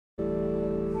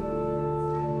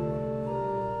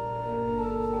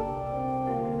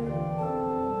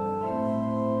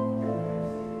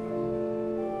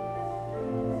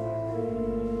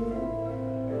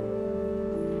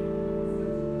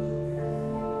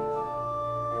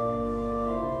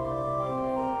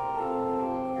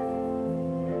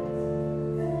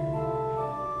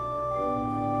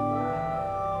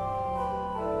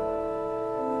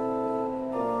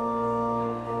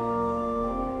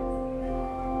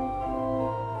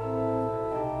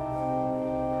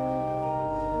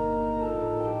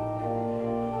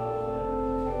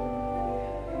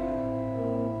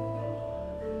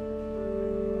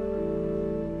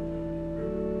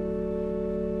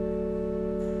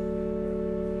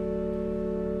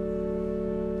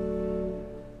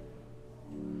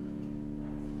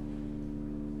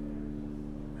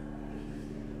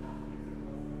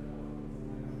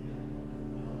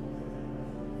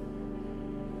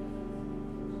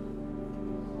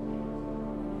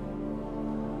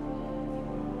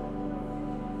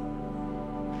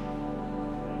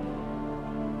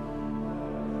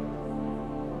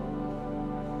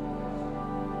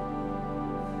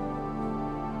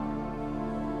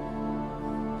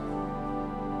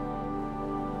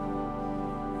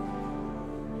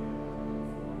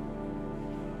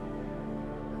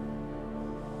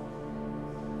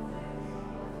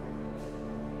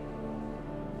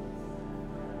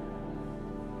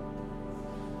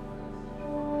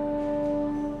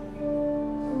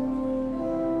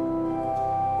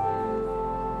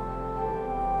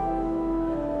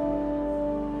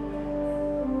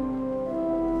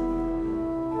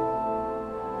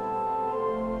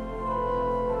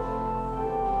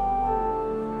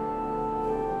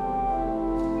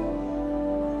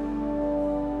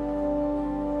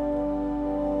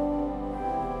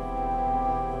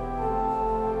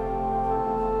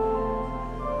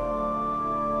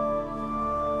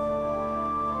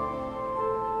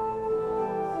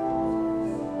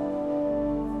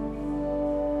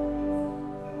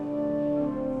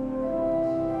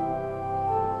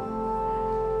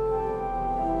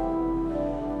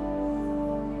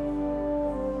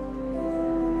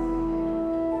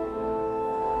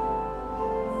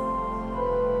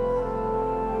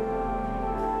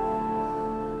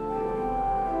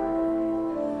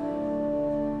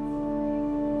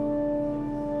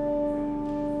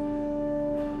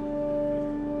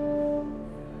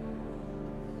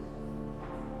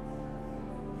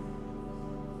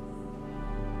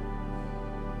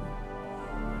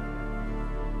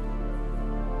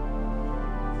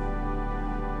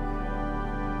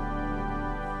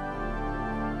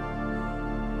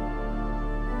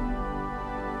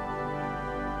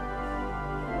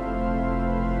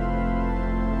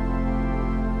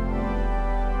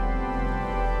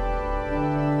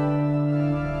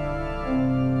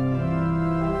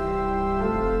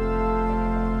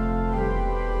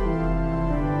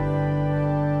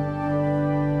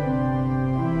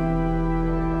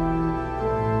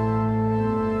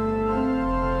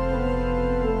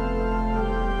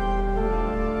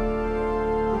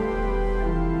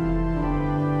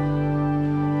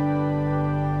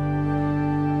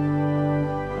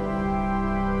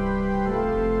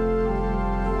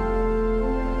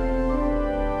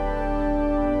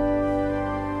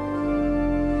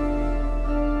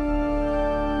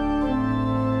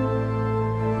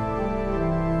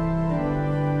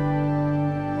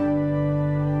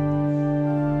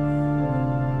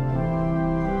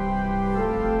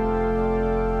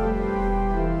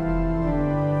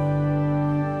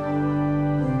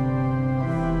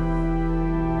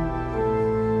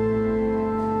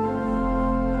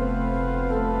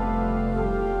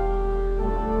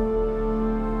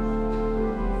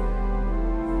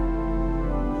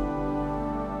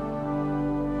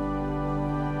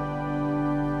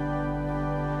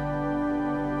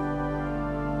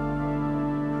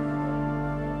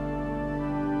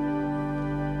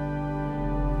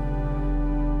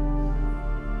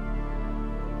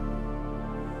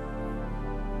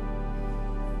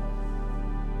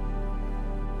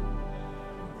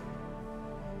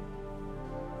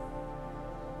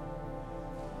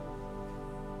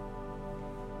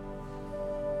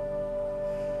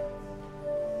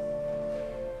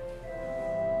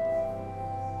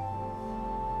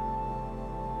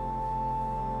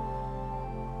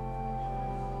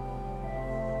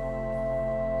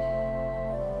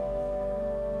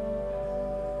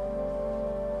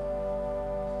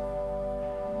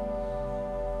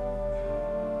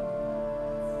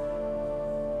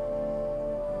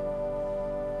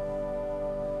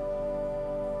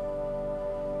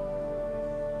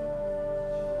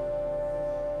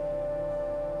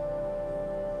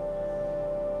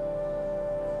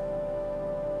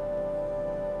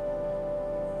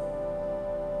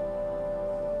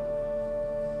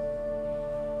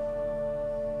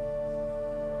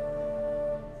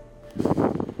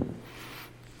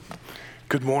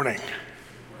Good morning.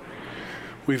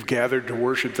 We've gathered to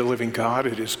worship the living God.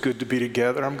 It is good to be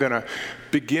together. I'm going to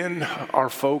begin our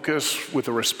focus with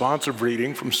a responsive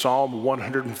reading from Psalm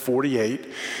 148.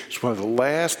 It's one of the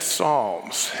last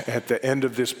Psalms at the end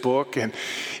of this book, and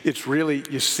it's really,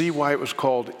 you see why it was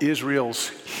called Israel's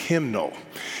hymnal.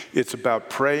 It's about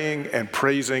praying and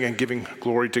praising and giving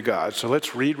glory to God. So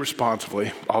let's read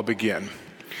responsively. I'll begin.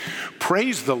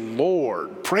 Praise the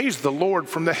Lord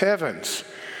from the heavens.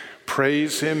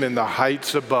 Praise him in the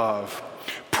heights above.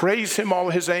 Praise him, all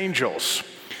his angels.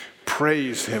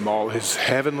 Praise him, all his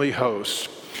heavenly hosts.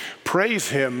 Praise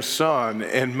him, sun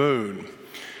and moon.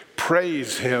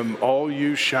 Praise him, all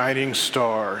you shining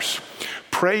stars.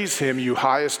 Praise him, you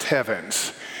highest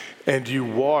heavens, and you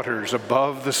waters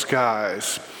above the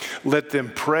skies. Let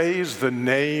them praise the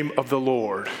name of the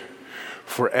Lord.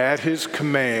 For at his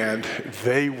command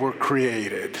they were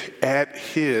created. At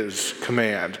his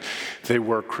command they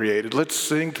were created. Let's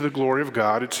sing to the glory of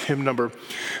God. It's hymn number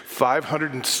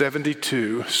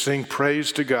 572. Sing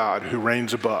praise to God who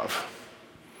reigns above.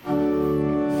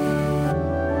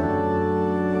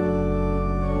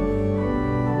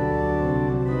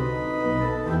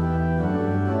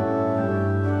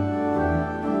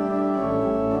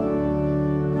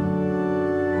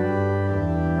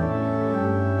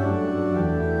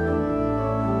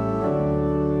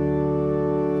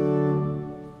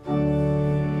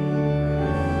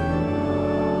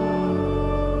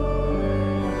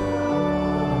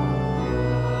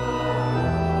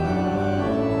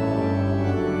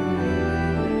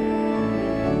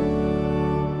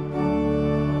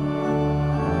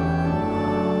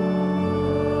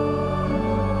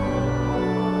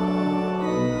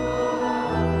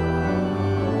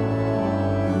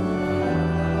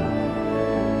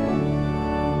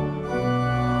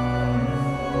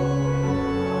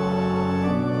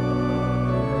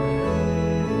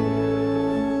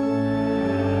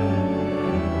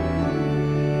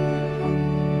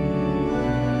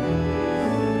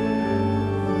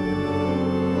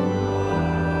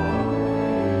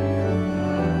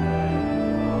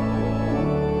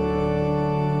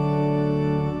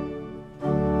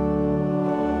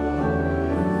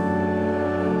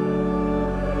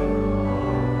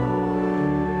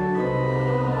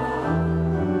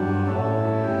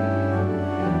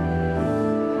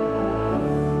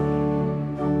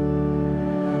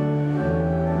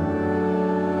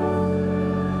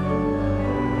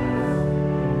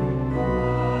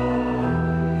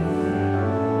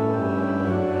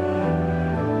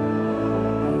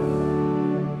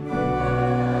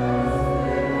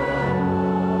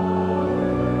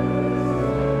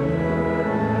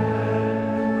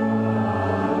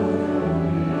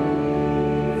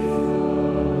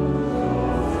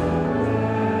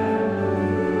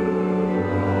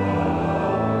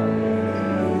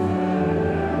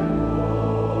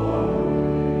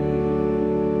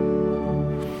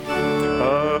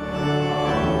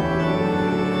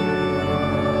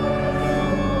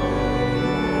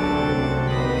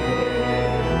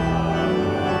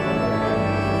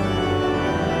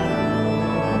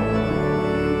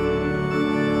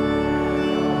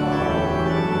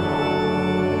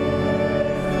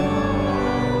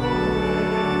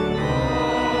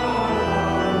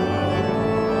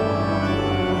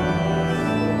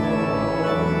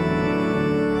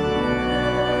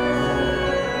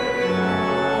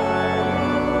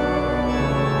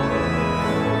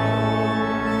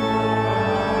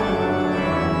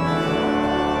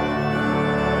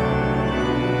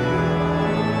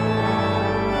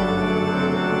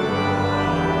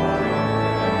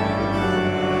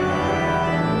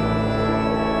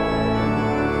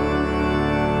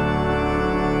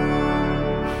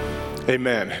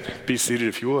 Amen. Be seated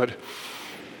if you would.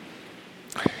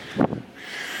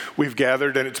 We've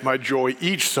gathered, and it's my joy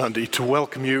each Sunday to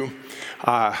welcome you.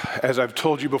 As I've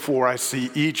told you before, I see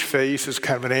each face as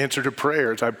kind of an answer to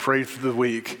prayer as I pray through the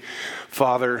week.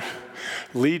 Father,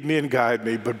 lead me and guide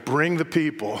me, but bring the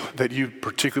people that you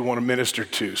particularly want to minister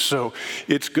to. So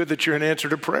it's good that you're an answer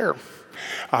to prayer.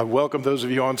 I welcome those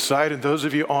of you on site and those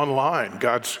of you online.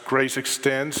 God's grace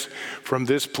extends from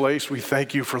this place. We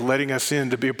thank you for letting us in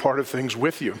to be a part of things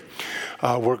with you.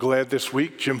 We're glad this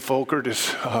week Jim Folkert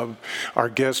is our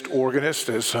guest organist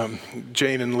as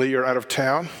Jane and Lee are out of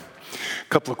town. A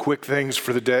couple of quick things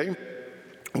for the day.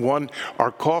 One,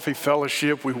 our coffee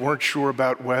fellowship, we weren't sure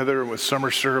about weather, and with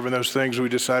summer serve and those things, we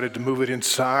decided to move it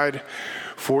inside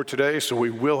for today, so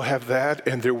we will have that,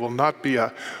 and there will not be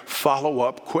a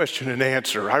follow-up question and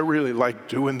answer. I really like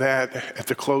doing that at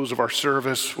the close of our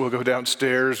service. We'll go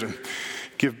downstairs and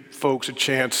give folks a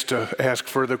chance to ask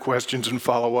further questions and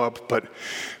follow up, but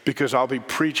because I'll be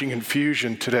preaching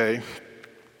infusion today,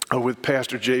 with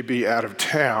Pastor JB out of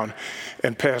town,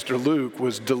 and Pastor Luke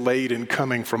was delayed in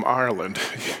coming from Ireland.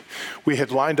 We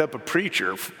had lined up a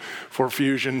preacher for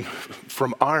Fusion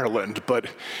from Ireland, but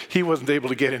he wasn't able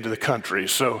to get into the country,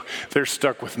 so they're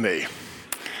stuck with me.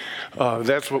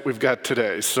 That's what we've got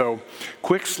today. So,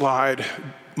 quick slide.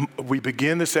 We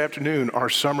begin this afternoon our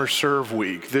Summer Serve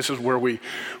Week. This is where we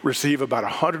receive about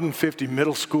 150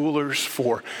 middle schoolers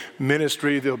for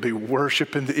ministry. There'll be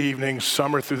worship in the evening,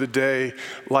 summer through the day,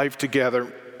 life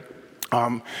together.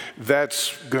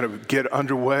 That's going to get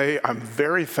underway. I'm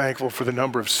very thankful for the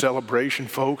number of celebration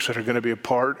folks that are going to be a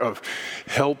part of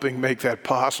helping make that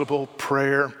possible.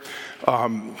 Prayer,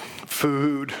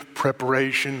 food,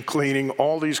 preparation, cleaning,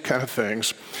 all these kind of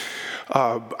things.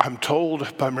 I'm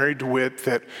told by Mary DeWitt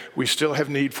that we still have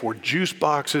need for juice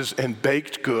boxes and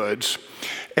baked goods.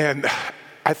 And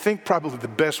I think probably the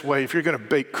best way, if you're going to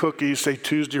bake cookies, say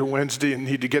Tuesday or Wednesday, and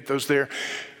need to get those there,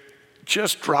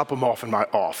 just drop them off in my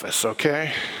office,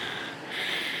 okay?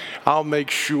 I'll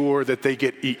make sure that they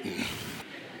get eaten.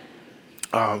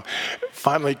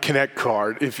 Finally, Connect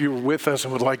card. If you're with us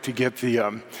and would like to get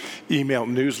the email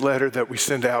newsletter that we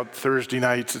send out Thursday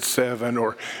nights at 7,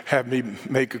 or have me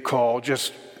make a call,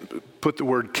 just put the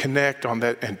word Connect on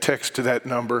that and text to that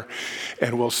number,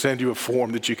 and we'll send you a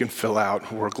form that you can fill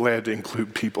out. We're glad to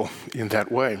include people in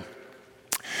that way.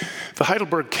 The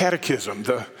Heidelberg Catechism,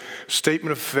 the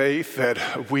statement of faith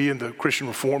that we in the Christian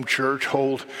Reformed Church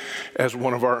hold as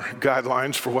one of our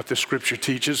guidelines for what the Scripture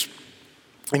teaches,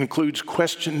 includes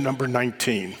question number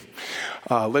 19.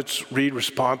 Let's read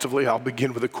responsively. I'll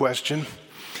begin with a question.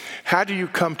 How do you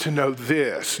come to know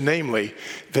this, namely,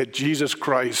 that Jesus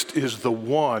Christ is the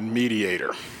one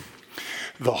mediator?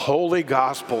 The Holy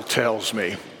Gospel tells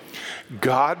me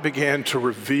God began to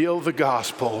reveal the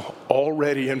gospel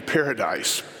already in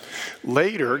paradise.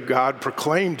 Later, God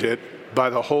proclaimed it by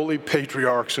the holy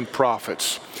patriarchs and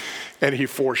prophets, and he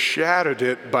foreshadowed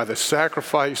it by the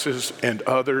sacrifices and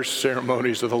other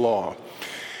ceremonies of the law.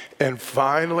 And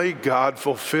finally, God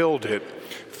fulfilled it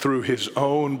through his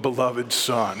own beloved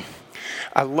Son.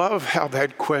 I love how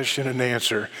that question and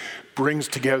answer brings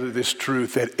together this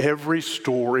truth that every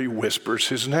story whispers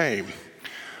his name.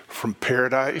 From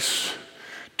paradise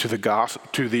to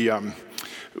the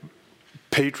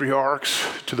patriarchs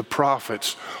to the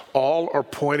prophets, all are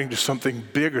pointing to something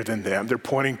bigger than them. They're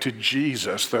pointing to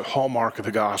Jesus, the hallmark of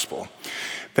the gospel.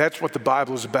 That's what the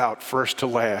Bible is about, first to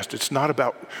last. It's not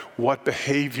about what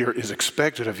behavior is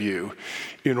expected of you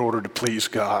in order to please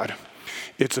God.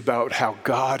 It's about how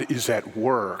God is at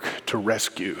work to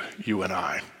rescue you and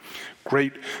I.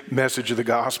 Great message of the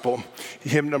gospel.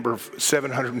 Hymn number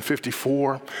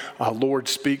 754, Lord,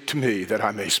 speak to me that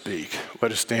I may speak.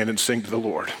 Let us stand and sing to the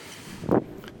Lord.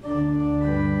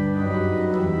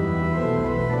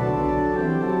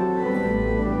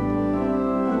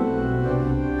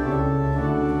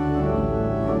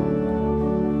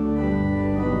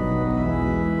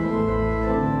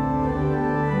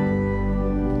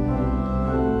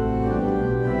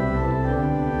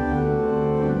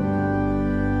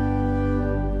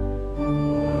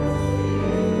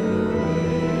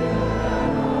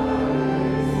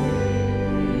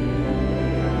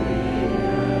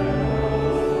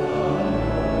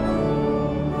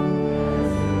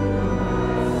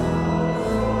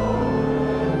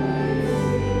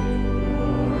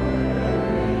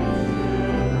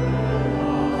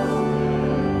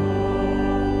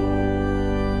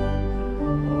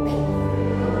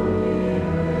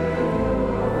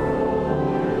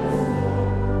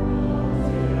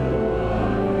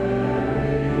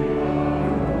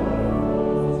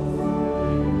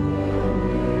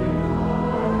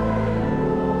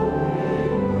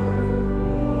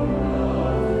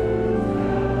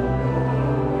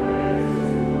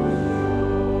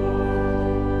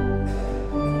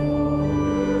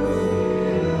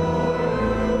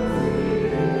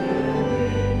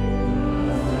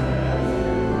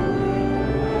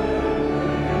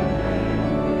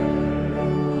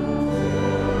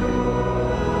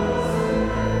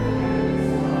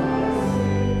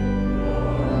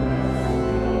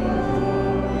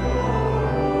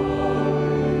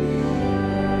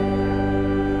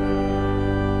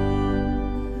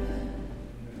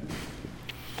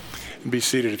 Be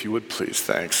seated if you would, please.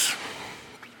 Thanks.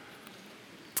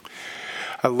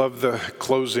 I love the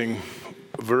closing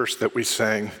verse that we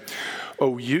sang.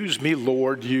 Oh, use me,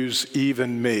 Lord, use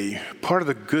even me. Part of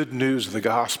the good news of the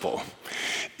gospel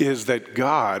is that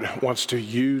God wants to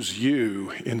use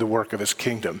you in the work of his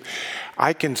kingdom.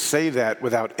 I can say that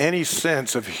without any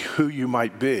sense of who you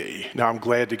might be. Now, I'm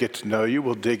glad to get to know you.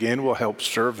 We'll dig in. We'll help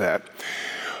serve that.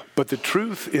 But the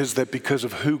truth is that because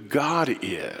of who God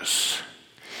is,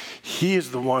 He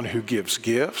is the one who gives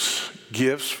gifts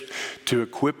to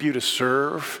equip you to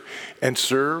serve, and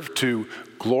serve to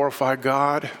glorify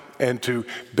God and to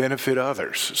benefit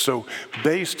others. So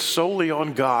based solely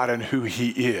on God and who he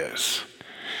is,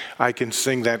 I can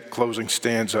sing that closing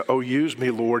stanza, "Oh, use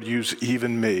me, Lord, use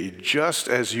even me, just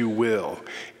as you will,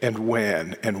 and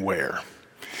when and where."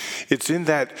 It's in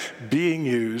that being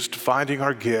used, finding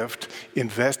our gift,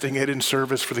 investing it in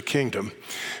service for the kingdom,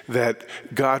 that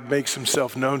God makes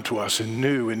himself known to us in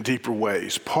new and deeper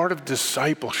ways. Part of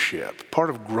discipleship, part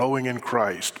of growing in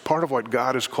Christ, part of what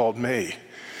God has called me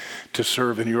to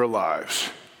serve in your lives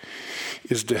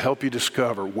is to help you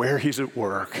discover where he's at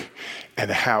work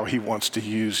and how he wants to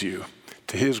use you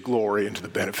to his glory and to the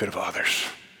benefit of others.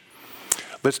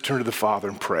 Let's turn to the Father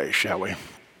and pray, shall we?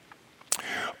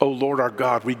 Oh Lord our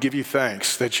God, we give you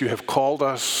thanks that you have called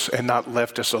us and not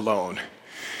left us alone.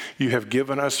 You have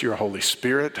given us your Holy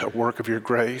Spirit, a work of your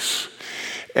grace,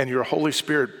 and your Holy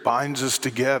Spirit binds us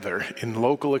together in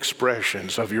local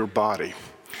expressions of your body.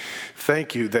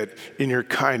 Thank you that in your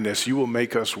kindness you will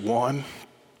make us one.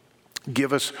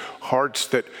 Give us hearts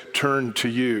that turn to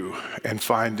you and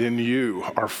find in you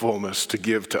our fullness to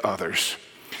give to others.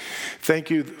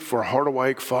 Thank you for Heart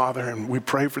Awake, Father, and we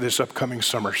pray for this upcoming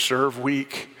Summer Serve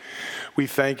Week. We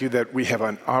thank you that we have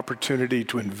an opportunity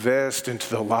to invest into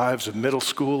the lives of middle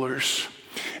schoolers,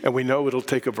 and we know it'll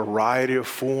take a variety of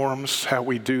forms how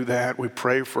we do that. We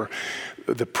pray for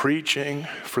the preaching,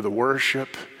 for the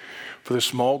worship, for the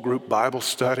small group Bible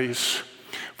studies,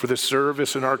 for the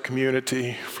service in our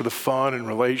community, for the fun and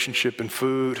relationship and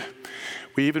food.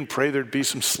 We even pray there'd be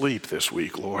some sleep this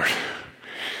week, Lord,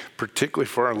 particularly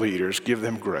for our leaders. Give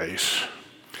them grace.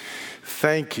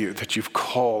 Thank you that you've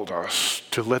called us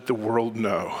to let the world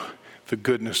know the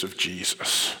goodness of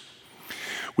Jesus.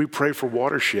 We pray for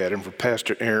Watershed and for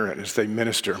Pastor Aaron as they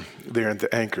minister there at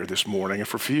the Anchor this morning, and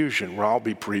for Fusion, where I'll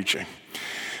be preaching.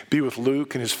 Be with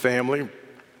Luke and his family,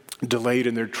 delayed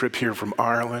in their trip here from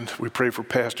Ireland. We pray for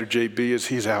Pastor JB as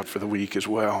he's out for the week as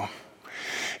well.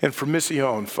 And for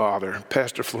Mission, Father,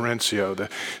 Pastor Florencio, the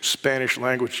Spanish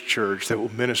language church that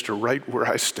will minister right where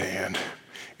I stand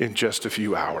in just a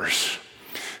few hours.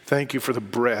 Thank you for the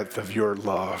breadth of your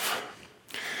love.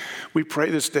 We pray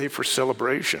this day for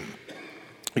celebration.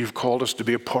 You've called us to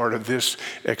be a part of this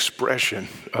expression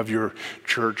of your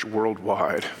church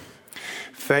worldwide.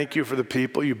 Thank you for the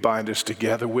people you bind us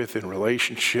together with in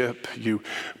relationship. You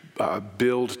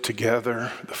build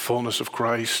together the fullness of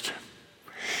Christ.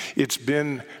 It's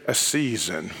been a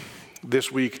season. This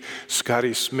week,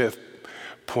 Scotty Smith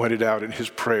pointed out in his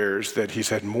prayers that he's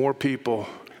had more people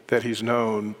that he's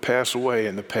known pass away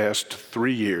in the past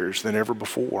 3 years than ever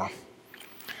before.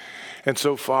 And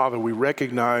so, Father, we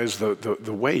recognize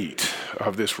the weight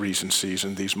of this recent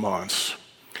season, these months.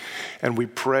 And we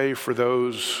pray for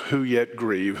those who yet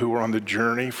grieve, who are on the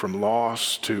journey from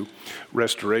loss to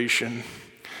restoration.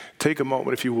 Take a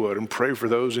moment, if you would, and pray for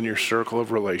those in your circle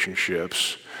of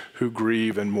relationships who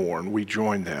grieve and mourn. We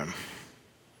join them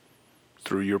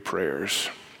through your prayers.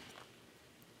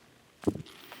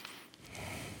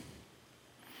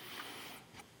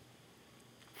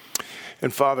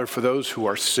 And Father, for those who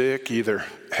are sick, either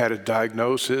had a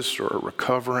diagnosis or are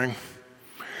recovering,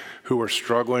 who are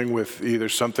struggling with either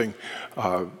something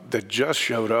that just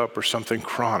showed up or something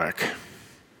chronic,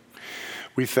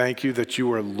 we thank you that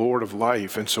you are Lord of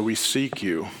life, and so we seek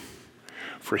you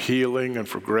for healing and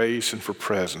for grace and for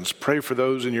presence. Pray for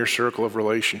those in your circle of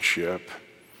relationship.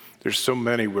 There's so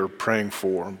many we're praying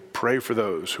for. Pray for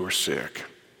those who are sick.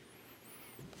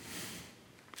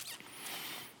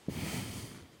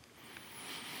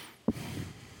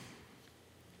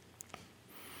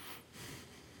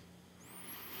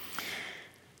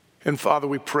 And Father,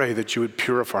 we pray that you would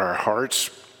purify our hearts.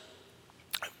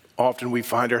 Often we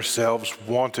find ourselves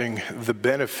wanting the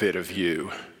benefit of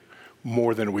you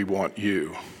more than we want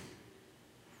you.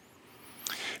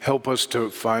 Help us to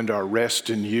find our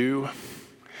rest in you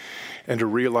and to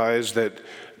realize that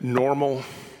normal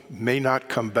may not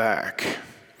come back,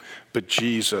 but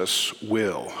Jesus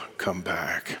will come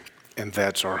back, and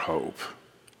that's our hope.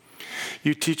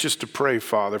 You teach us to pray,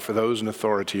 Father, for those in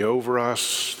authority over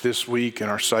us. This week in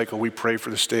our cycle, we pray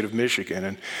for the state of Michigan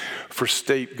and for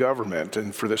state government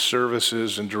and for the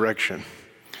services and direction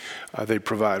they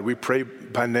provide. We pray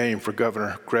by name for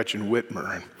Governor Gretchen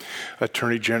Whitmer and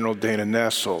Attorney General Dana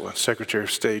Nessel and Secretary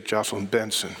of State Jocelyn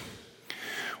Benson.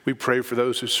 We pray for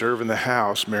those who serve in the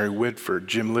House, Mary Whitford,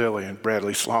 Jim Lilly, and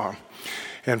Bradley Slom,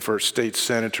 and for State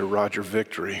Senator Roger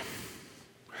Victory.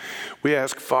 We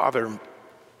ask, Father,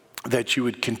 that you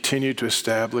would continue to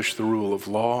establish the rule of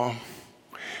law,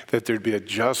 that there'd be a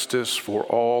justice for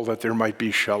all, that there might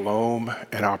be shalom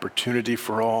and opportunity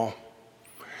for all.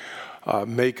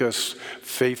 Make us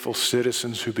faithful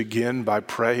citizens who begin by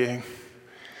praying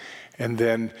and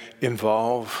then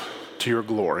involve to your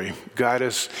glory. Guide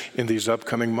us in these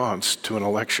upcoming months to an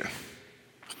election.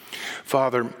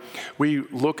 Father, we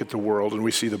look at the world and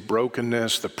we see the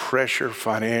brokenness, the pressure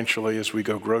financially as we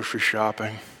go grocery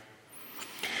shopping,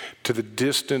 to the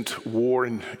distant war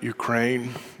in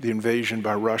Ukraine, the invasion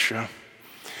by Russia,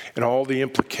 and all the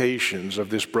implications of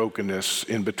this brokenness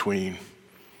in between.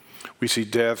 We see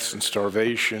deaths and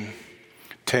starvation,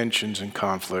 tensions and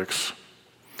conflicts.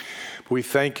 We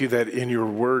thank you that in your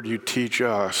word you teach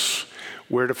us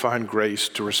where to find grace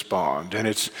to respond, and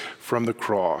it's from the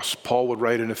cross. Paul would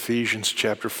write in Ephesians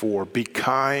chapter 4, be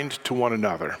kind to one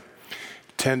another,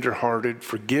 tender-hearted,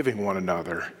 forgiving one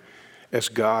another, as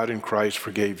God in Christ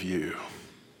forgave you.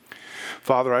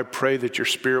 Father, I pray that your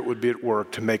Spirit would be at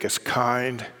work to make us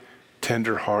kind,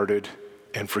 tender-hearted,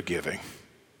 and forgiving.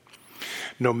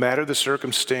 No matter the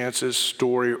circumstances,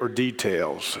 story, or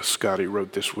details, Scotty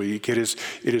wrote this week, it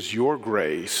is your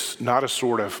grace, not a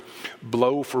sort of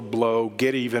blow for blow,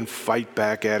 get even, fight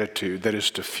back attitude that is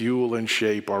to fuel and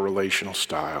shape our relational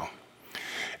style.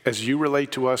 As you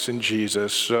relate to us in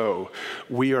Jesus, so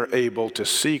we are able to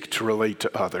seek to relate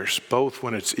to others, both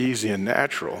when it's easy and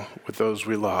natural with those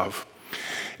we love,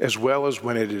 as well as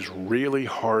when it is really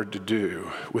hard to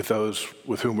do with those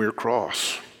with whom we're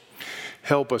cross.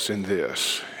 Help us in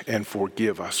this and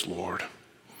forgive us, Lord.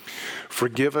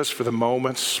 Forgive us for the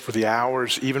moments, for the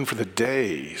hours, even for the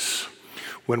days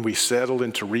when we settle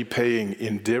into repaying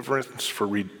indifference for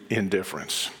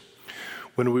indifference,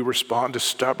 when we respond to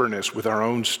stubbornness with our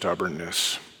own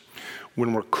stubbornness,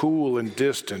 when we're cool and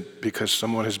distant because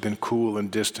someone has been cool and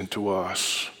distant to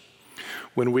us,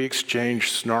 when we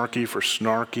exchange snarky for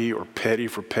snarky or petty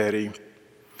for petty.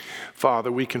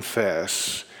 Father, we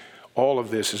confess all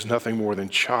of this is nothing more than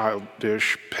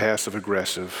childish,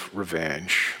 passive-aggressive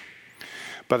revenge.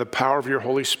 By the power of your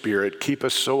Holy Spirit, keep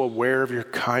us so aware of your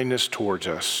kindness towards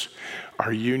us,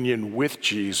 our union with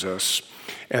Jesus,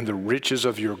 and the riches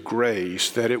of your grace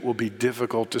that it will be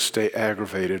difficult to stay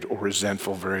aggravated or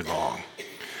resentful very long.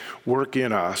 Work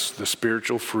in us the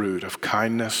spiritual fruit of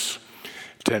kindness,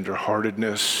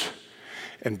 tenderheartedness,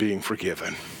 and being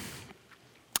forgiven.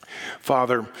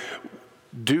 Father,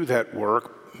 do that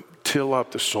work. Till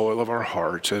up the soil of our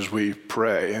hearts as we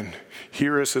pray, and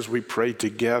hear us as we pray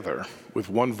together with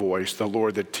one voice, the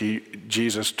Lord that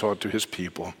Jesus taught to his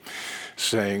people,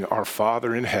 saying, Our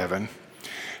Father in heaven,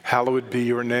 hallowed be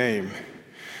your name.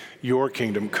 Your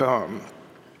kingdom come,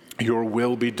 your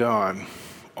will be done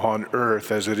on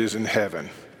earth as it is in heaven.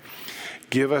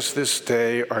 Give us this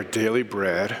day our daily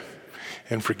bread,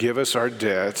 and forgive us our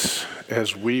debts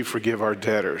as we forgive our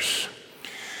debtors.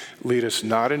 Lead us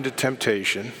not into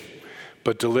temptation,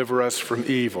 but deliver us from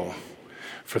evil.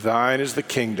 For thine is the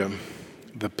kingdom,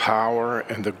 the power,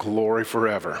 and the glory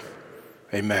forever.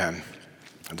 Amen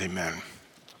and amen.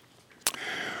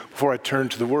 Before I turn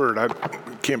to the word, I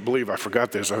can't believe I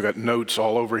forgot this. I've got notes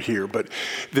all over here. But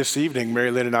this evening,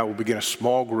 Mary Lynn and I will begin a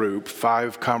small group,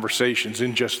 5 conversations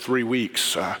in just 3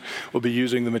 weeks. We'll be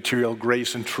using the material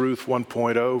Grace and Truth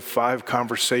 1.0, 5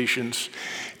 conversations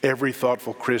every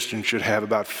thoughtful Christian should have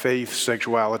about faith,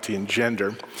 sexuality, and gender.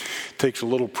 It takes a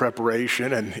little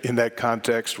preparation, and in that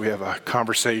context, we have a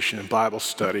conversation and Bible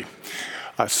study,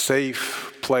 a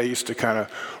safe place to kind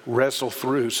of wrestle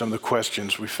through some of the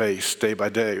questions we face day by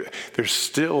day. There's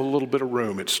still a little bit of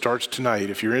room. It starts tonight.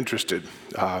 If you're interested,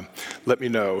 let me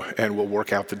know, and we'll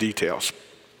work out the details.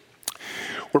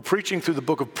 We're preaching through the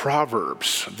book of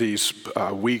Proverbs these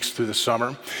weeks through the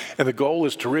summer, and the goal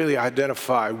is to really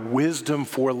identify wisdom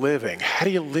for living. How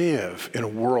do you live in a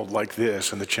world like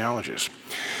this and the challenges?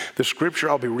 The scripture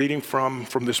I'll be reading from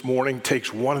this morning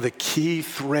takes one of the key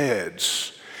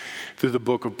threads through the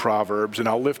book of Proverbs, and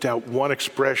I'll lift out one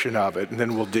expression of it, and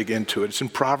then we'll dig into it. It's in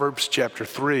Proverbs chapter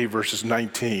 3, verses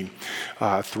 19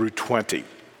 through 20.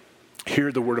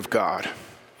 Hear the word of God.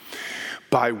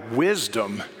 By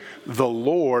wisdom, the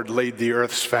Lord laid the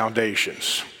earth's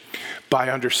foundations. By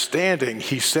understanding,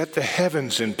 he set the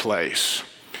heavens in place.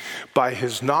 By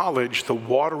his knowledge, the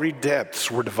watery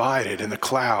depths were divided, and the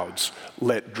clouds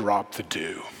let drop the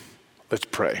dew. Let's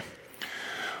pray.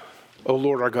 O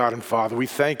Lord, our God and Father, we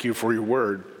thank you for your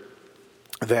word,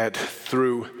 that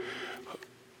through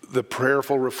the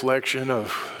prayerful reflection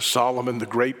of Solomon, the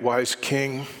great wise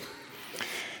king,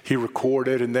 he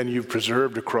recorded, and then you've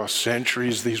preserved across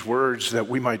centuries these words that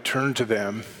we might turn to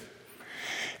them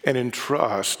and in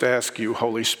trust ask you,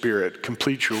 Holy Spirit,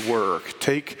 complete your work.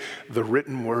 Take the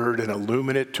written word and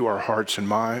illumine it to our hearts and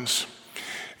minds,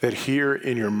 that here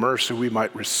in your mercy we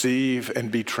might receive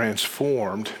and be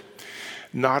transformed,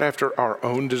 not after our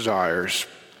own desires,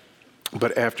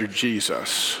 but after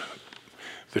Jesus,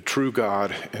 the true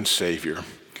God and Savior.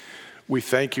 We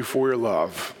thank you for your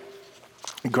love.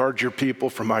 Guard your people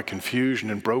from my confusion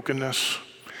and brokenness,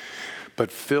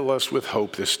 but fill us with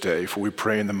hope this day, for we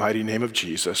pray in the mighty name of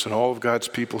Jesus. And all of God's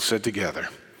people said together,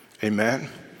 amen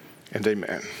and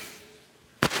amen.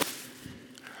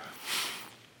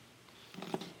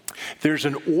 There's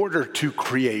an order to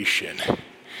creation.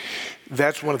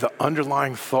 That's one of the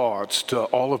underlying thoughts to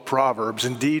all of Proverbs,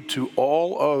 indeed to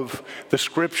all of the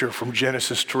scripture from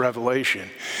Genesis to Revelation,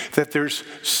 that there's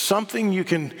something you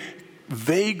can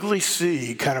vaguely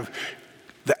see, kind of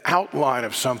the outline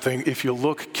of something if you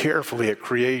look carefully at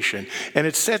creation. And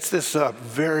it sets this up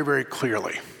very, very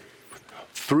clearly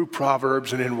through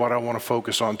Proverbs and in what I want to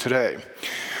focus on today.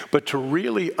 But to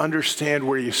really understand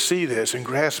where you see this and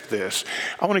grasp this,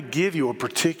 I want to give you a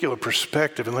particular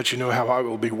perspective and let you know how I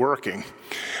will be working.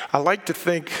 I like to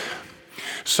think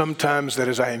sometimes that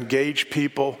as I engage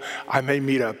people, I may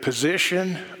meet a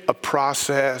position, a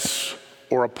process,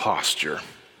 or a posture.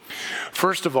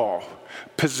 First of all,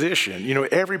 position.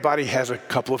 Everybody has a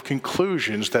couple of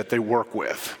conclusions that they work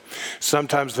with.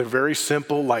 Sometimes they're very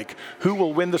simple, like who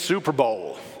will win the Super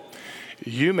Bowl?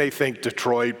 You may think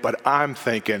Detroit, but I'm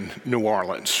thinking New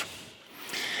Orleans.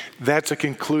 That's a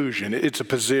conclusion. It's a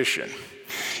position.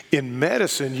 In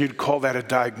medicine, you'd call that a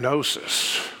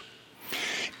diagnosis.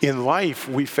 In life,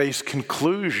 we face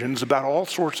conclusions about all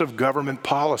sorts of government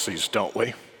policies, don't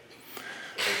we?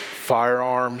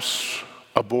 Firearms,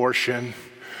 abortion.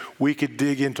 We could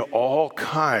dig into all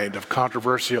kind of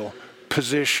controversial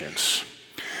positions.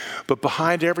 But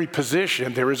behind every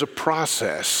position, there is a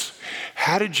process.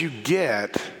 How did you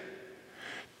get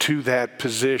to that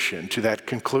position, to that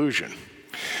conclusion?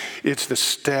 It's the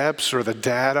steps or the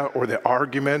data or the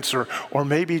arguments or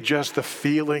maybe just the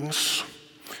feelings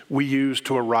we use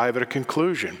to arrive at a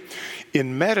conclusion.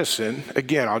 In medicine,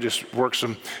 again, I'll just work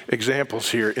some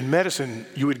examples here. In medicine,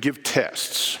 you would give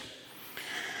tests.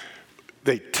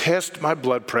 They test my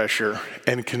blood pressure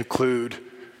and conclude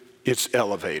it's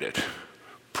elevated.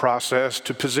 Process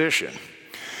to position.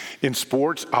 In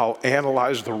sports, I'll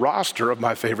analyze the roster of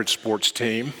my favorite sports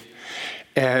team,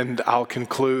 and I'll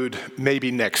conclude maybe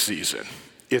next season.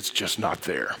 It's just not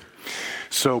there.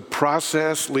 So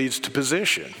process leads to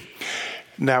position.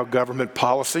 Now, government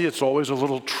policy, it's always a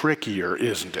little trickier,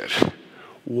 isn't it?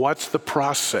 What's the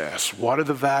process? What are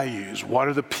the values? What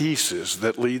are the pieces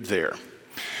that lead there?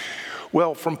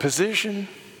 Well, from position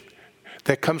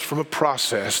that comes from a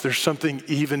process, there's something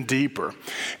even deeper.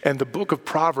 And the book of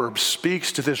Proverbs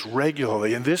speaks to this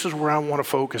regularly, and this is where I want to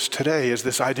focus today, is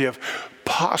this idea of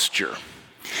posture.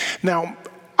 Now,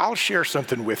 I'll share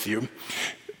something with you.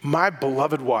 My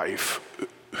beloved wife,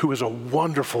 who is a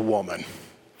wonderful woman,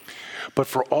 but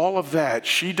for all of that,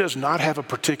 she does not have a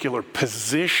particular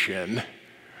position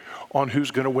on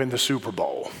who's going to win the Super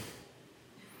Bowl.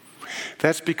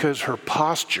 That's because her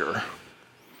posture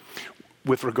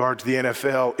with regard to the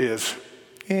NFL is,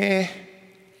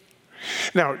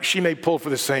 Now, she may pull for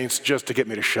the Saints just to get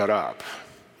me to shut up.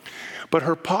 But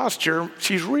her posture,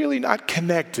 she's really not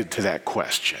connected to that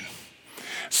question.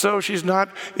 So she's not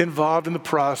involved in the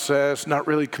process, not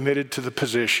really committed to the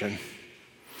position.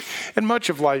 And much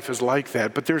of life is like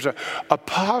that, but there's a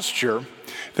posture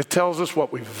that tells us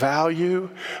what we value,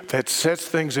 that sets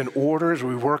things in order as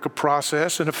we work a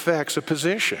process and affects a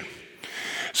position.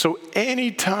 So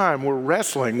anytime we're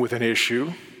wrestling with an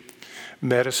issue,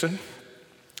 medicine,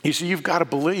 you see, you've got to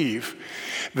believe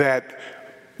that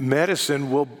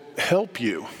medicine will help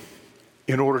you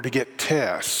in order to get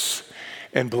tests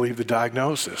and believe the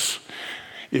diagnosis.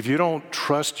 If you don't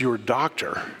trust your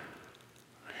doctor,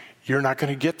 you're not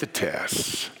going to get the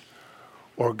tests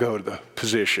or go to the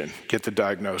position, get the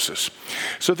diagnosis.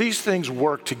 So these things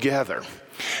work together.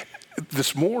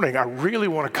 This morning, I really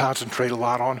want to concentrate a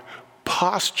lot on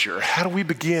posture. How do we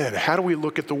begin? How do we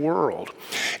look at the world?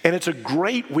 And it's a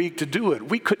great week to do it.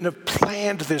 We couldn't have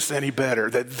planned this any better,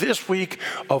 that this week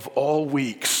of all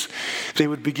weeks, they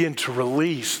would begin to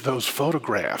release those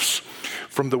photographs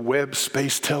from the Webb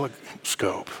Space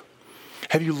Telescope.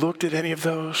 Have you looked at any of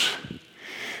those?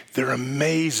 They're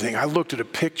amazing. I looked at a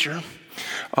picture,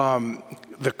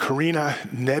 the Carina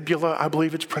Nebula, I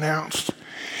believe it's pronounced.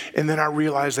 And then I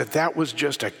realized that that was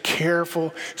just a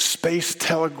careful space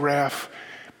telegraph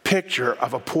picture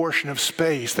of a portion of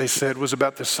space they said was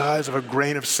about the size of a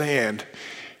grain of sand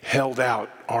held out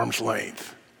arm's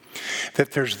length.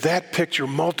 That there's that picture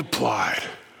multiplied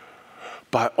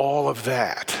by all of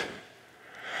that.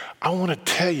 I want to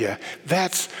tell you,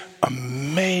 that's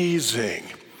amazing.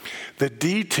 the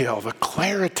detail, the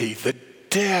clarity, the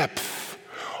depth,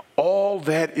 all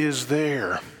that is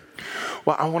there.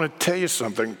 Well, I want to tell you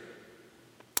something.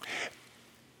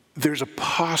 There's a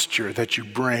posture that you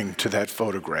bring to that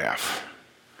photograph.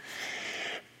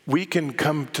 We can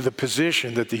come to the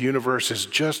position that the universe is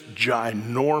just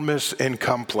ginormous and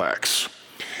complex.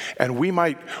 And we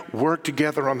might work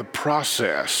together on the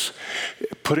process,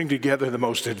 putting together the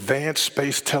most advanced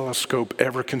space telescope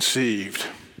ever conceived.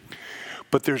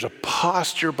 But there's a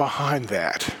posture behind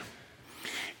that.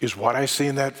 Is what I see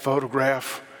in that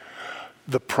photograph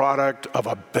the product of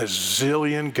a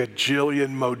bazillion,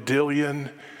 gajillion,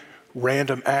 modillion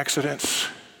random accidents?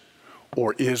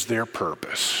 Or is there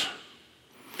purpose?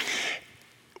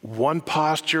 One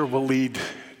posture will lead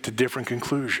to different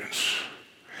conclusions.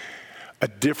 A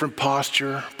different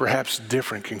posture, perhaps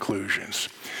different conclusions.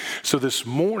 So this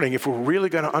morning, if we're really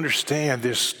going to understand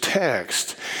this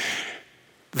text,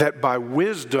 that by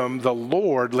wisdom the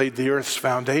Lord laid the earth's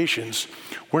foundations,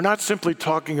 we're not simply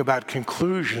talking about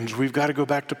conclusions. We've got to go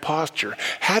back to posture.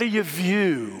 How do you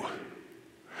view,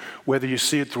 whether you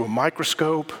see it through a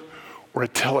microscope or a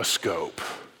telescope?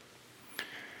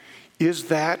 Is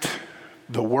that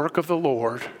the work of the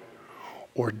Lord,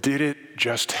 or did it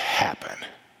just happen?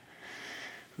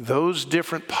 Those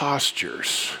different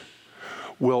postures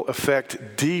will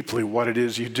affect deeply what it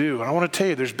is you do. And I want to tell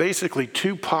you, there's basically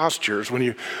two postures when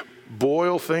you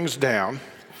boil things down,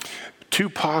 two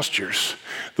postures.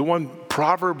 The one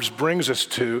Proverbs brings us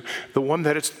to, the one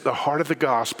that it's the heart of the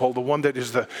gospel, the one that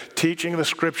is the teaching of the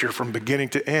scripture from beginning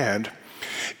to end,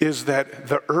 is that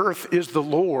the earth is the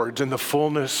Lord's and the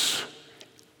fullness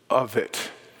of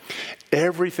it.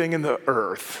 Everything in the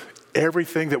earth,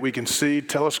 everything that we can see,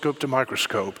 telescope to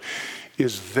microscope,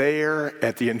 is there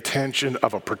at the intention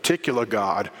of a particular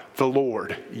God, the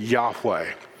Lord,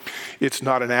 Yahweh. It's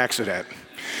not an accident.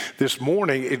 This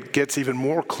morning, it gets even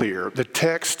more clear. The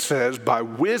text says, by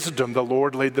wisdom, the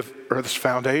Lord laid the earth's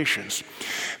foundations.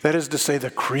 That is to say,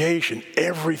 the creation,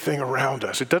 everything around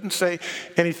us. It doesn't say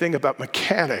anything about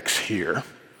mechanics here,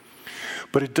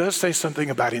 but it does say something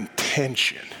about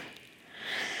intention.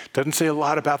 It doesn't say a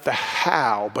lot about the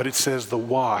how, but it says the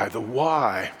why. The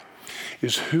why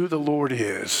is who the Lord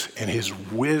is and his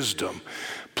wisdom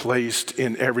placed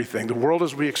in everything. The world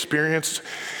as we experience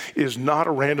is not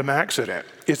a random accident.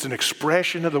 It's an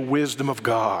expression of the wisdom of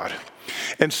God.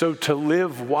 And so to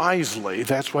live wisely,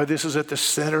 that's why this is at the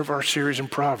center of our series in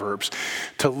Proverbs.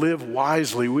 To live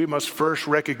wisely, we must first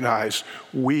recognize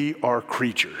we are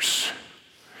creatures.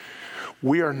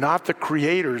 We are not the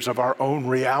creators of our own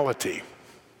reality.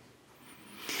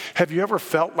 Have you ever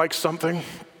felt like something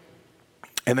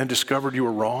and then discovered you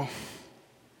were wrong?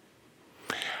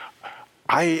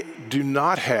 I do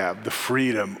not have the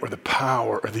freedom or the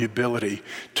power or the ability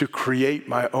to create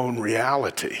my own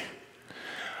reality.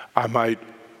 I might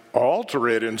alter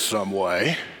it in some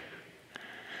way,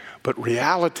 but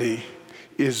reality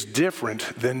is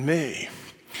different than me.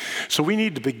 So we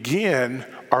need to begin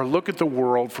our look at the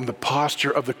world from the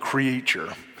posture of the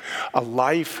creature, a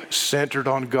life centered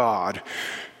on God,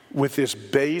 with this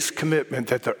base commitment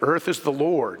that the earth is the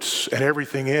Lord's and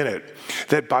everything in it,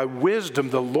 that by wisdom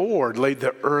the Lord laid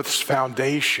the earth's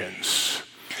foundations.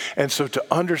 And so to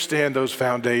understand those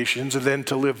foundations and then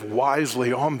to live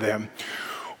wisely on them,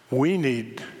 we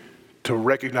need to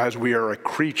recognize we are a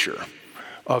creature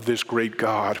of this great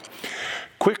God.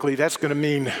 Quickly, that's going to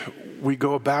mean we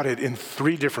go about it in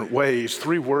three different ways,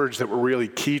 three words that were really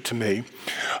key to me.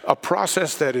 A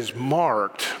process that is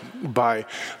marked by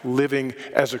living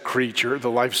as a creature, the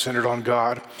life centered on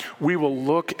God. We will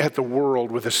look at the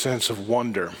world with a sense of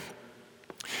wonder.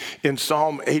 In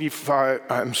Psalm 8,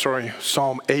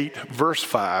 verse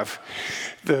 5,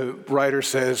 the writer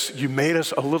says, "You made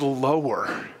us a little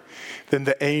lower than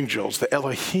the angels." The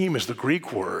Elohim is the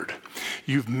Greek word.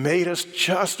 You've made us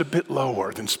just a bit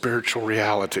lower than spiritual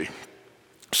reality.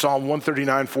 Psalm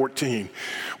 139:14,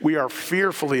 "We are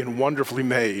fearfully and wonderfully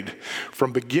made,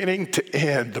 from beginning to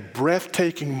end, the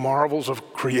breathtaking marvels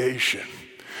of creation."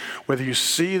 Whether you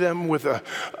see them with a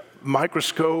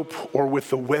microscope or with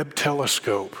the Webb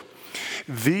telescope,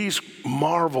 these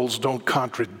marvels don't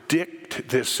contradict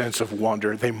this sense of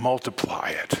wonder, they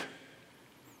multiply it.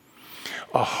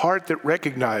 A heart that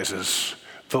recognizes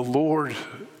the Lord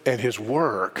and his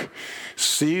work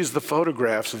sees the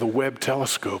photographs of the Webb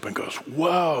telescope and goes,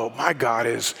 whoa, my God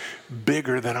is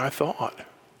bigger than I thought.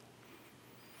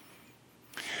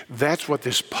 That's what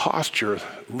this posture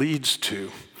leads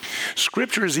to.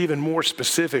 Scripture is even more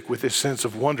specific with this sense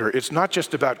of wonder. It's not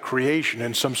just about creation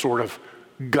and some sort of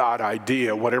God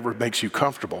idea, whatever makes you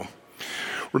comfortable.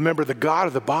 Remember, the God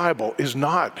of the Bible is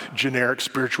not generic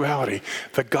spirituality.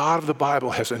 The God of the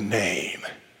Bible has a name.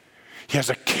 He has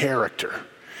a character.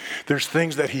 There's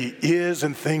things that he is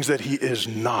and things that he is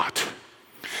not.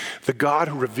 The God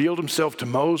who revealed himself to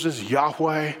Moses,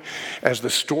 Yahweh, as the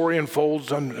story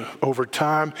unfolds over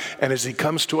time, and as he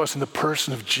comes to us in the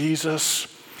person of Jesus,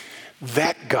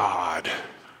 that God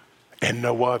and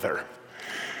no other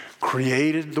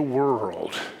created the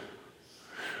world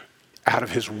out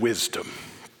of his wisdom.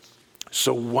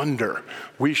 So wonder,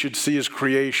 we should see his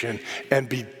creation and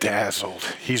be dazzled.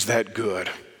 He's that good.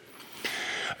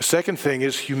 A second thing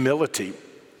is humility.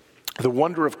 The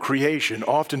wonder of creation,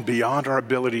 often beyond our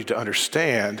ability to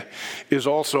understand, is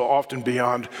also often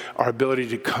beyond our ability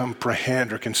to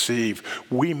comprehend or conceive.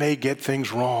 We may get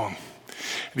things wrong.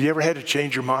 Have you ever had to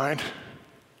change your mind?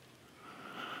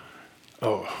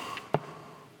 Oh,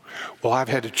 well, I've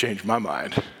had to change my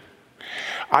mind.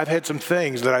 I've had some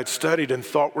things that I'd studied and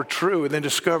thought were true and then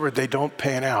discovered they don't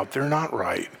pan out. They're not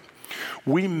right.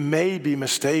 We may be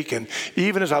mistaken.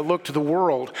 Even as I look to the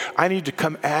world, I need to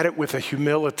come at it with a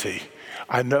humility.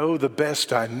 I know the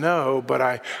best I know, but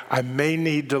I may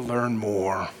need to learn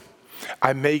more.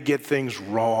 I may get things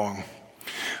wrong.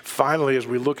 Finally, as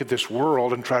we look at this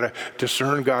world and try to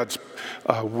discern God's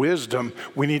wisdom,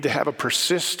 we need to have a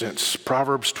persistence.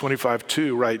 Proverbs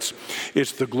 25:2 writes,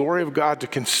 "It's the glory of God to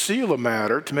conceal a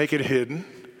matter, to make it hidden.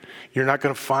 You're not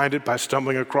going to find it by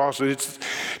stumbling across it. It's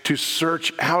to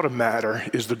search out a matter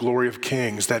is the glory of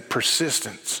kings." That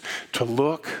persistence, to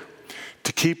look,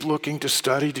 to keep looking, to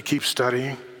study, to keep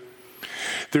studying.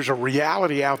 There's a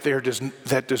reality out there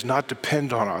that does not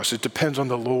depend on us. It depends on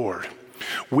the Lord.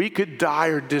 We could die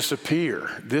or disappear.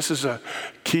 This is a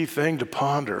key thing to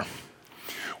ponder.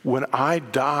 When I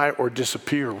die or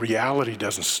disappear, reality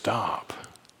doesn't stop.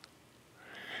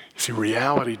 See,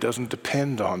 reality doesn't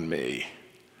depend on me.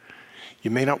 You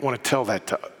may not want to tell that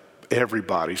to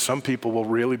everybody. Some people will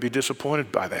really be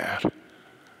disappointed by that.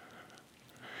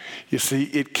 You see,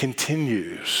 it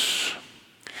continues.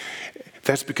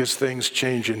 That's because things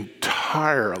change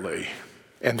entirely,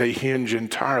 and they hinge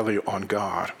entirely on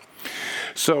God.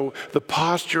 So the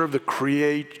posture of the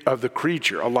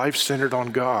creature, a life centered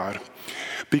on God,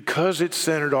 because it's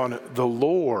centered on the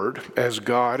Lord as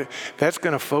God, that's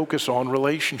going to focus on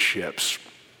relationships.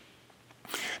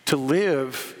 To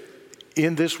live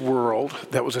in this world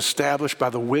that was established by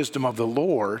the wisdom of the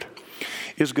Lord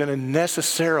is going to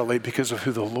necessarily, because of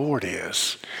who the Lord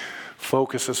is,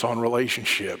 focus us on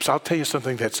relationships. I'll tell you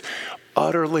something that's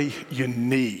utterly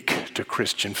unique to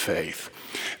Christian faith.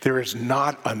 There is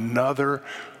not another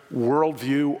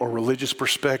worldview or religious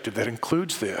perspective that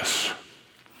includes this.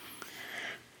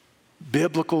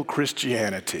 Biblical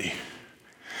Christianity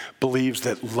believes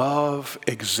that love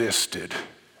existed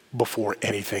before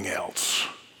anything else.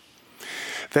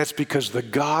 That's because the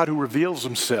God who reveals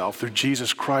himself through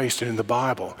Jesus Christ and in the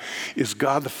Bible is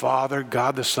God the Father,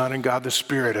 God the Son, and God the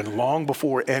Spirit. And long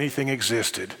before anything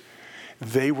existed,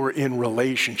 they were in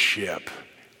relationship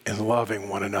and loving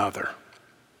one another.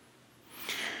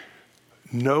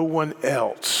 No one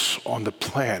else on the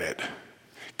planet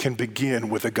can begin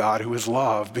with a God who is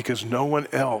love, because no one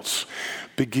else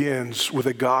begins with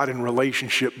a God in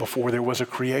relationship before there was a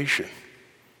creation.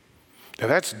 Now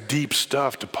that's deep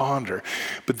stuff to ponder,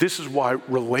 but this is why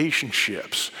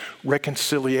relationships,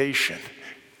 reconciliation,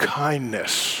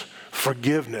 kindness,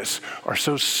 forgiveness are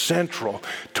so central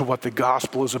to what the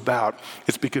gospel is about.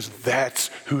 It's because that's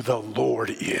who the Lord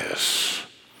is.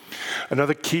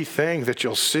 Another key thing that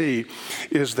you'll see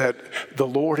is that the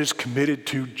Lord is committed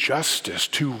to justice,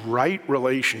 to right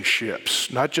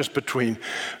relationships, not just between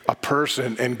a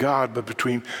person and God, but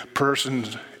between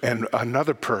persons and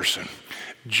another person.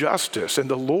 Justice, and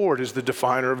the Lord is the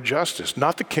definer of justice,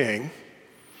 not the king,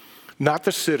 not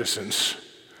the citizens.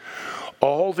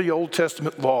 All the Old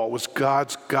Testament law was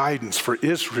God's guidance for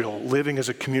Israel living as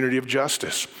a community of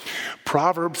justice.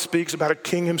 Proverbs speaks about a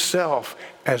king himself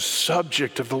as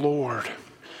subject of the Lord.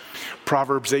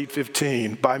 Proverbs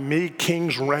 8:15, "By me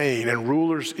kings reign and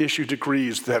rulers issue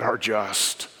decrees that are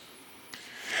just."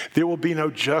 There will be no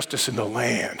justice in the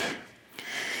land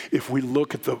if we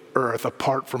look at the earth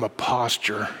apart from a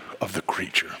posture of the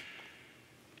creature.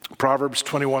 Proverbs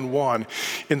 21:1,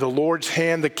 "In the Lord's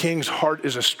hand the king's heart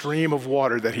is a stream of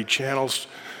water that he channels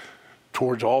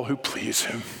towards all who please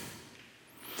him."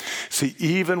 See,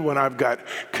 even when I've got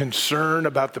concern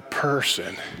about the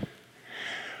person,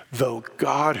 the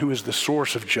God who is the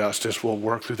source of justice will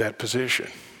work through that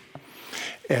position.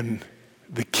 And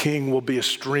the king will be a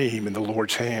stream in the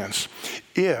Lord's hands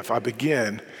if I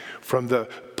begin from the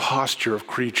posture of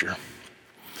creature.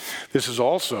 This is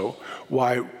also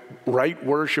why right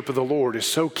worship of the Lord is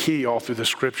so key all through the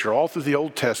Scripture, all through the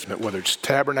Old Testament, whether it's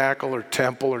tabernacle or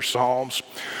temple or Psalms.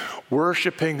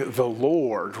 Worshiping the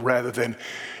Lord rather than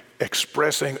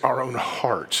expressing our own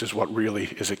hearts is what really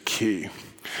is a key.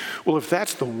 Well, if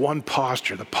that's the one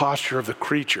posture, the posture of the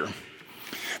creature,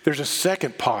 there's a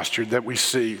second posture that we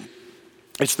see.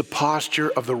 It's the posture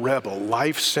of the rebel,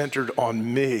 life centered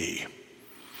on me.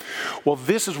 Well,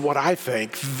 this is what I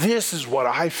think, this is what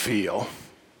I feel,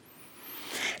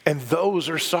 and those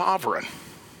are sovereign.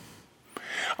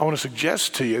 I want to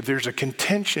suggest to you there's a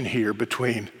contention here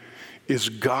between, is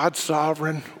God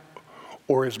sovereign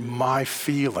or is my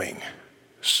feeling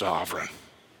sovereign?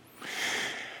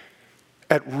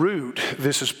 At root,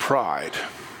 this is pride.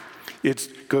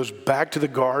 It goes back to the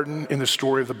garden in the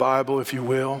story of the Bible, if you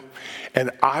will.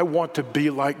 And I want to be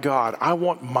like God. I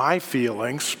want my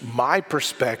feelings, my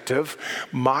perspective,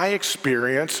 my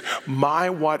experience, my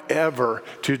whatever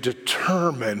to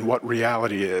determine what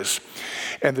reality is.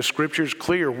 And the Scripture is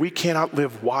clear. We cannot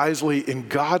live wisely in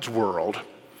God's world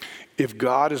if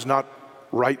God is not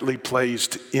rightly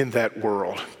placed in that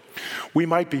world. We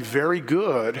might be very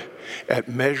good at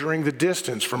measuring the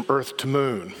distance from Earth to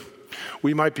Moon.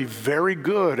 We might be very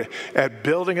good at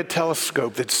building a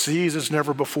telescope that sees as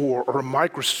never before, or a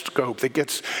microscope that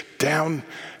gets down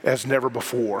as never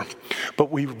before.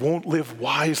 But we won't live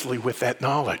wisely with that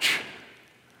knowledge.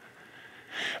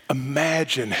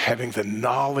 Imagine having the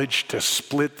knowledge to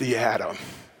split the atom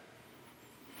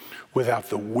without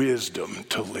the wisdom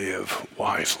to live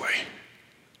wisely.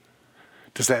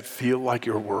 Does that feel like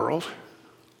your world?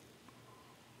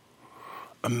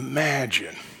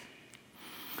 Imagine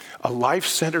a life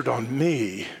centered on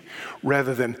me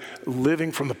rather than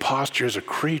living from the posture as a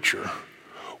creature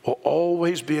will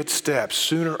always be at steps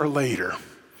sooner or later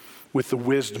with the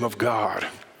wisdom of God.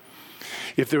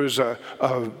 If there was a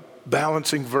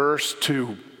balancing verse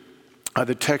to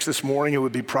the text this morning, it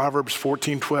would be Proverbs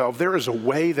 14:12. There is a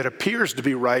way that appears to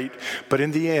be right, but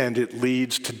in the end it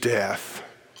leads to death.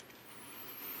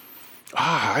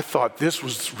 I thought this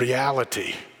was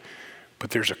reality,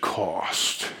 but there's a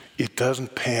cost. It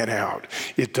doesn't pan out.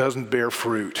 It doesn't bear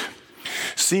fruit.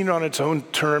 Seen on its own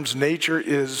terms, nature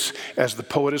is, as the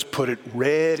poet has put it,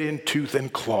 red in tooth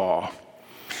and claw.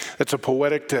 That's a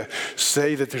poetic to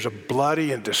say that there's a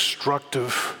bloody and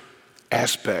destructive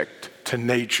aspect to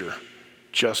nature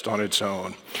just on its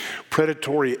own.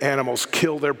 Predatory animals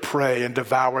kill their prey and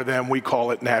devour them. We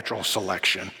call it natural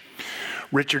selection.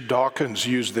 Richard Dawkins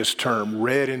used this term,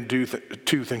 red in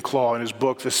tooth and claw, in his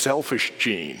book, The Selfish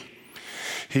Gene.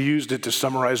 He used it to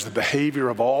summarize the behavior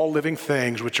of all living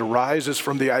things, which arises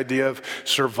from the idea of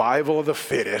survival of the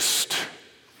fittest.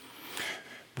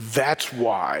 That's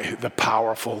why the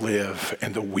powerful live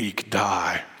and the weak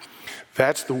die.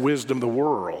 That's the wisdom of the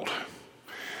world.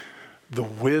 The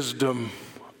wisdom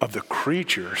of the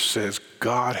creature says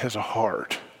God has a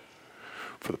heart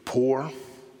for the poor,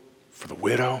 for the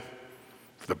widow,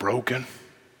 for the broken.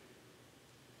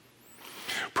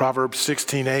 Proverbs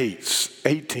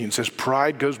 16:18 says,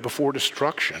 pride goes before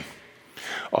destruction,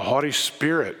 a haughty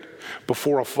spirit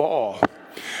before a fall.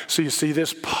 So you see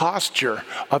this posture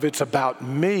of it's about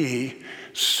me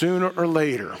sooner or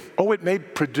later. Oh, it may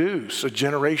produce a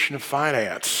generation of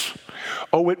finance.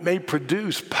 Oh, it may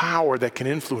produce power that can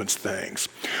influence things.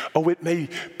 Oh, it may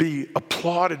be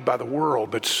applauded by the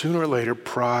world, but sooner or later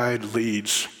pride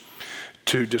leads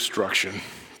to destruction.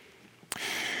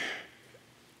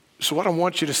 So what I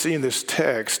want you to see in this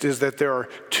text is that there are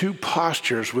two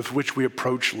postures with which we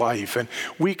approach life. And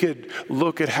we could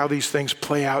look at how these things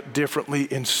play out differently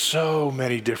in so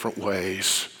many different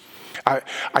ways.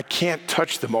 I can't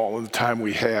touch them all in the time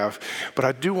we have, but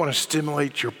I do want to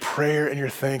stimulate your prayer and your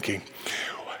thinking.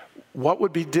 What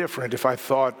would be different if I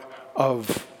thought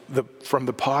of from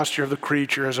the posture of the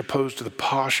creature as opposed to the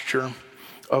posture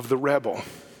of the rebel?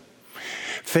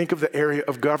 Think of the area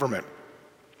of government.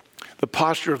 The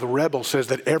posture of the rebel says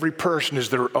that every person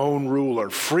is their own ruler,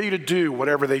 free to do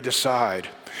whatever they decide.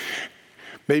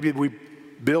 Maybe we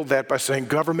build that by saying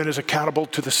government is accountable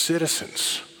to the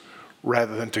citizens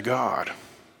rather than to God.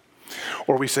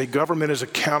 Or we say government is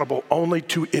accountable only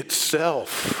to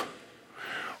itself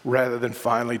rather than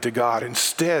finally to God.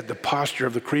 Instead, the posture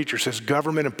of the creature says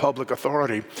government and public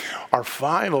authority are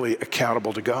finally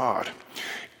accountable to God.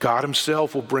 God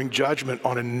himself will bring judgment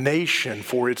on a nation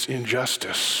for its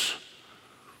injustice.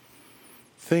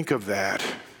 Think of that.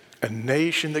 A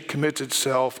nation that commits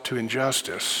itself to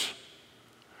injustice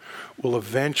will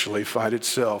eventually find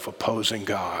itself opposing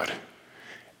God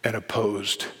and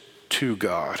opposed to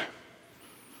God.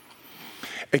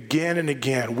 Again and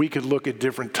again, we could look at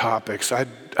different topics.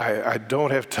 I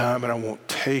don't have time and I won't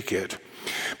take it.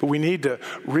 But we need to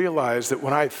realize that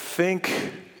when I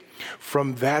think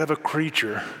from that of a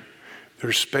creature,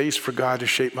 there's space for God to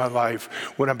shape my life.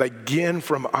 When I begin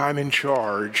from I'm in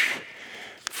charge,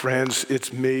 friends,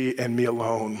 it's me and me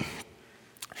alone.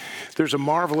 There's a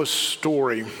marvelous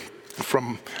story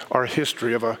from our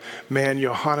history of a man,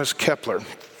 Johannes Kepler,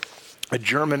 a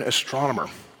German astronomer.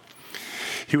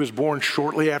 He was born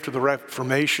shortly after the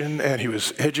Reformation, and he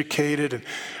was educated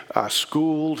and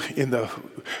schooled in the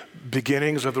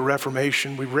beginnings of the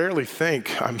Reformation. We rarely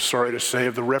think, I'm sorry to say,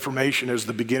 of the Reformation as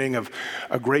the beginning of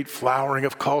a great flowering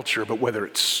of culture, but whether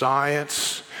it's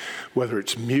science, whether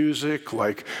it's music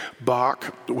like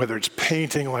Bach, whether it's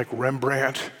painting like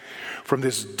Rembrandt, from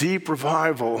this deep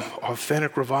revival,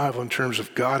 authentic revival in terms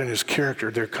of God and his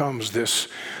character, there comes this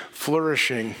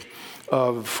flourishing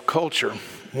of culture.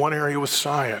 One area was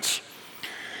science.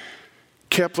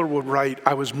 Kepler would write,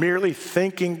 I was merely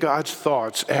thinking God's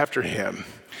thoughts after him.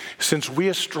 Since we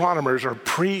astronomers are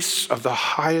priests of the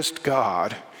highest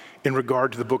God in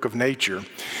regard to the book of nature,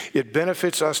 it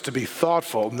benefits us to be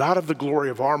thoughtful, not of the glory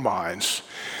of our minds,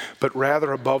 but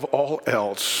rather above all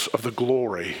else of the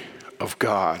glory of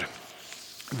God.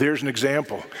 There's an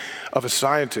example of a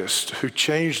scientist who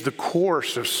changed the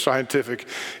course of scientific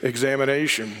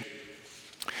examination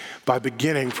by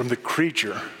beginning from the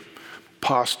creature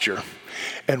posture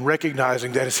and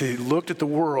recognizing that as he looked at the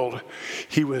world,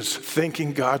 he was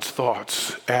thinking God's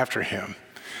thoughts after him.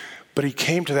 But he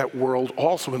came to that world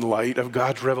also in light of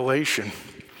God's revelation.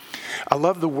 I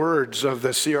love the words of the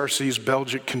CRC's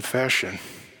Belgic Confession.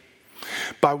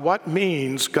 By what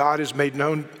means God is made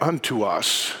known unto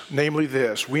us, namely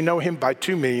this, we know him by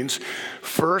two means.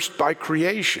 First, by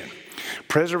creation,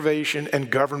 preservation and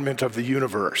government of the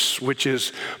universe, which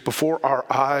is before our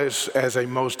eyes as a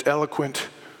most eloquent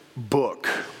book,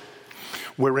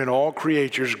 wherein all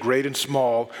creatures, great and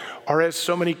small, are as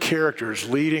so many characters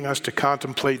leading us to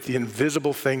contemplate the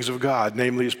invisible things of God,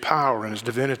 namely his power and his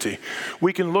divinity.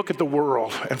 We can look at the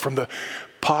world, and from the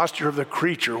posture of the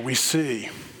creature, we see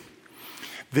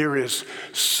there is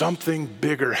something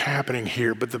bigger happening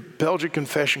here. But the Belgic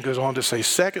Confession goes on to say,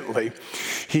 secondly,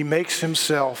 he makes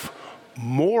himself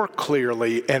more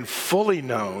clearly and fully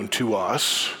known to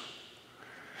us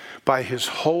by his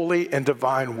holy and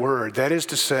divine word. That is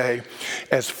to say,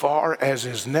 as far as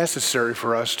is necessary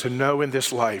for us to know in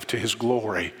this life to his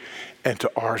glory and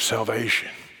to our salvation.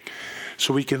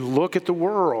 So we can look at the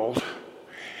world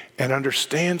and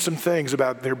understand some things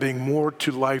about there being more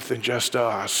to life than just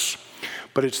us.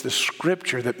 But it's the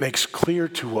scripture that makes clear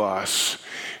to us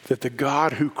that the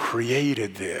God who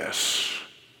created this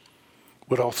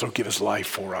would also give his life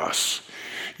for us.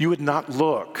 You would not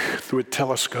look through a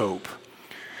telescope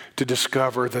to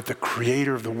discover that the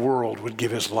creator of the world would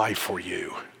give his life for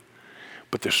you.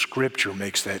 But the scripture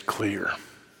makes that clear.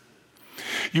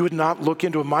 You would not look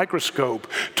into a microscope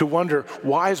to wonder,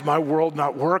 why is my world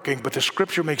not working? But the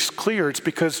scripture makes clear it's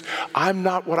because I'm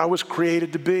not what I was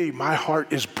created to be. My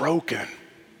heart is broken.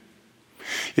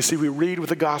 You see, we read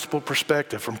with a gospel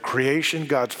perspective from creation,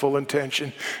 God's full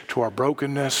intention, to our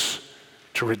brokenness,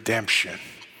 to redemption.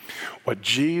 What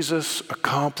Jesus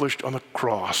accomplished on the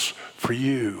cross for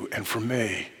you and for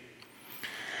me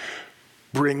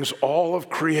brings all of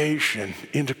creation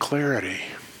into clarity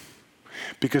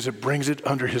because it brings it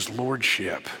under his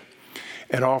lordship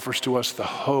and offers to us the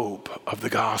hope of the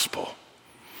gospel.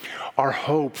 Our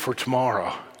hope for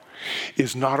tomorrow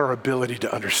is not our ability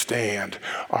to understand.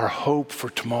 Our hope for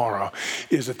tomorrow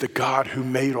is that the God who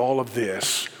made all of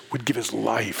this would give his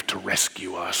life to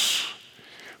rescue us.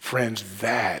 Friends,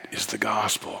 that is the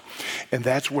gospel. And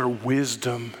that's where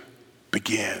wisdom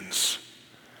begins.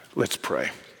 Let's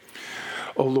pray.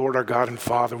 Oh Lord, our God and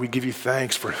Father, we give you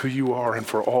thanks for who you are and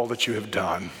for all that you have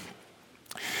done.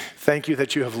 Thank you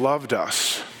that you have loved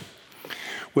us.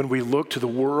 When we look to the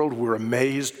world, we're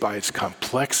amazed by its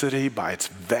complexity, by its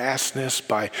vastness,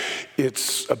 by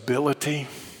its ability.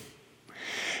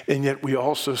 And yet we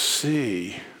also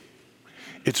see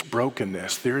its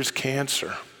brokenness. There is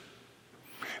cancer.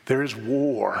 There is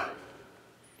war.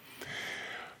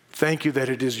 Thank you that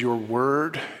it is your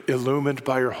word illumined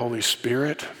by your Holy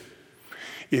Spirit.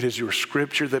 It is your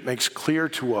scripture that makes clear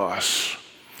to us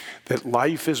that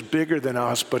life is bigger than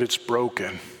us, but it's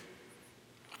broken.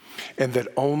 And that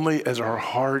only as our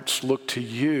hearts look to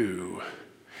you,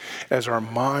 as our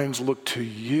minds look to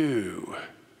you,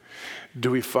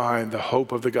 do we find the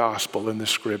hope of the gospel in the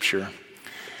scripture.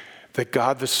 That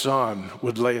God the Son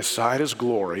would lay aside his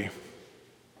glory,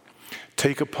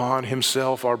 take upon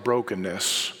himself our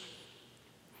brokenness,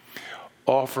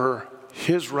 offer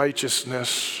his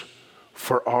righteousness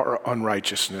for our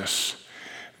unrighteousness,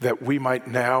 that we might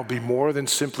now be more than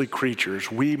simply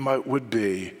creatures. Would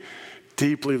be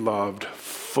deeply loved,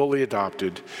 fully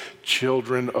adopted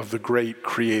children of the great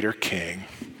Creator King.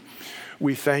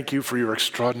 We thank you for your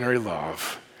extraordinary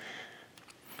love.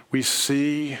 We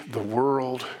see the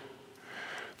world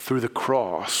through the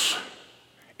cross,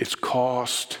 its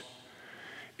cost,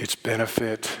 its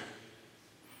benefit,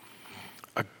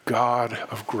 a God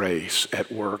of grace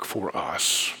at work for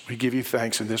us. We give you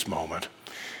thanks in this moment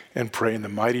and pray in the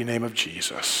mighty name of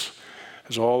Jesus,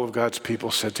 as all of God's people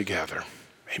said together,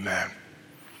 amen.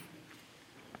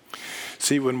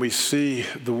 See, when we see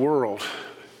the world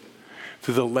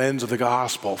through the lens of the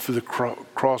gospel, through the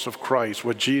cross of Christ,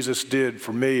 what Jesus did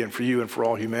for me and for you and for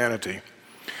all humanity,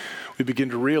 we begin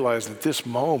to realize that this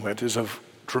moment is of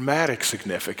dramatic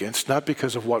significance, not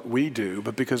because of what we do,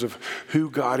 but because of who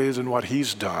God is and what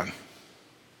he's done.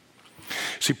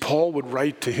 See, Paul would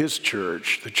write to his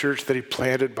church, the church that he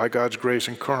planted by God's grace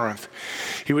in Corinth.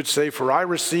 He would say, "For I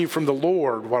received from the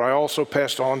Lord what I also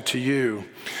passed on to you,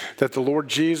 that the Lord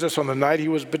Jesus, on the night he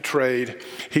was betrayed,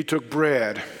 he took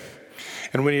bread,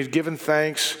 and when he had given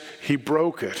thanks, he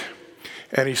broke it.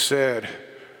 And he said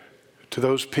to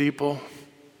those people,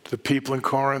 to the people in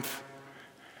Corinth,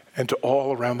 and to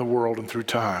all around the world and through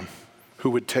time who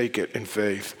would take it in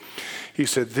faith, he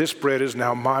said, 'This bread is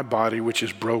now my body, which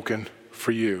is broken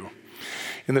for you.'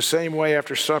 In the same way,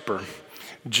 after supper,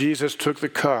 Jesus took the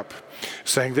cup,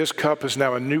 saying, 'This cup is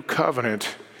now a new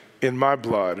covenant in my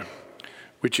blood,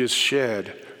 which is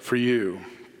shed for you.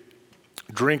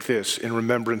 Drink this in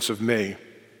remembrance of me.'"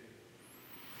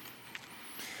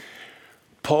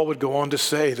 Paul would go on to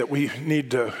say that we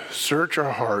need to search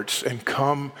our hearts and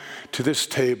come to this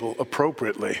table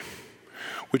appropriately,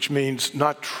 which means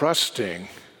not trusting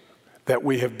that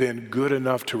we have been good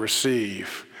enough to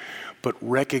receive, but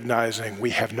recognizing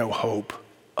we have no hope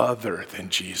other than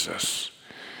Jesus.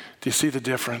 Do you see the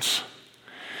difference?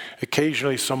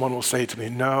 Occasionally someone will say to me,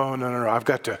 no, I've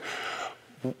got to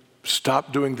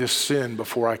stop doing this sin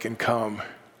before I can come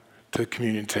to the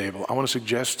communion table. I want to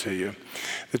suggest to you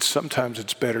that sometimes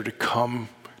it's better to come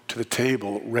to the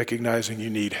table recognizing you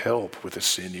need help with the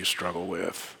sin you struggle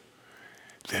with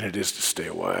than it is to stay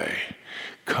away.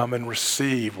 Come and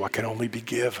receive what can only be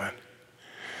given,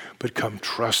 but come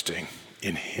trusting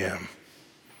in him.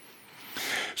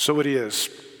 So it is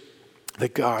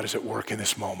that God is at work in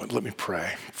this moment. Let me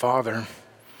pray. Father,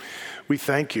 we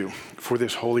thank you for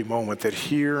this holy moment, that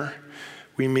here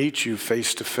we meet you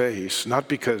face to face, not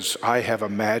because I have a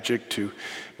magic to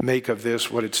make of this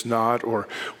what it's not, or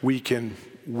we can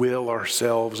will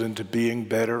ourselves into being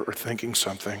better or thinking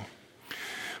something,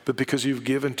 but because you've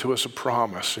given to us a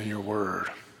promise in your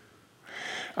word.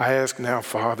 I ask now,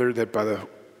 Father, that by the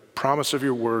promise of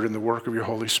your word and the work of your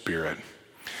Holy Spirit,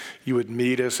 you would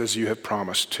meet us as you have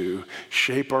promised to,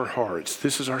 shape our hearts.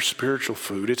 This is our spiritual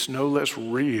food. It's no less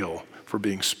real for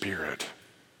being spirit.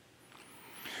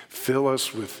 Fill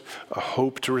us with a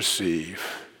hope to receive.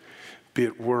 Be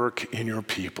at work in your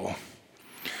people.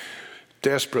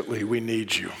 Desperately we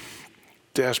need you.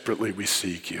 Desperately we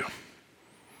seek you.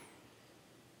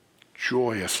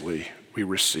 Joyously we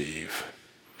receive.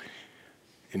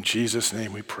 In Jesus'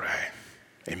 name we pray.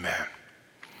 Amen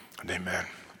and amen.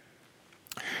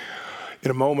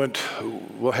 In a moment,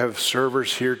 we'll have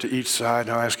servers here to each side,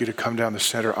 and I'll ask you to come down the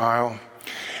center aisle.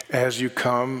 As you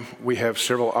come, we have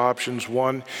several options.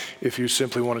 One, if you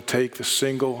simply want to take the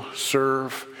single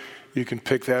serve, you can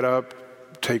pick that up,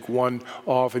 take one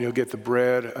off, and you'll get the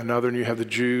bread. Another, and you have the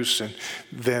juice, and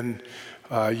then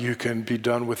you can be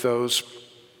done with those.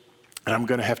 And I'm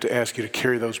going to have to ask you to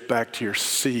carry those back to your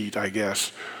seat, I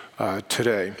guess,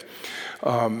 today.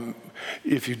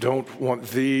 If you don't want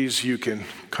these, you can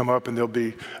come up and there'll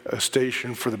be a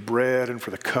station for the bread and for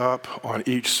the cup on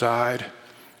each side.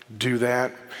 Do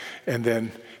that and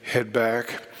then head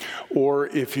back. Or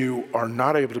if you are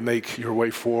not able to make your way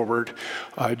forward,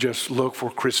 just look for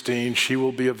Christine. She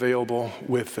will be available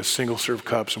with the single serve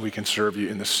cups, and we can serve you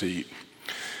in the seat.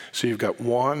 So you've got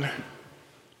 1,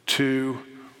 2,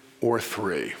 or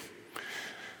 3.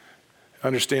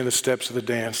 Understand the steps of the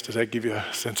dance. Does that give you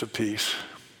a sense of peace?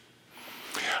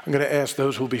 I'm going to ask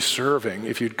those who will be serving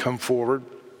if you'd come forward,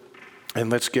 and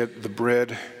let's get the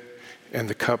bread and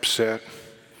the cup set,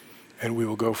 and we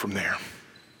will go from there.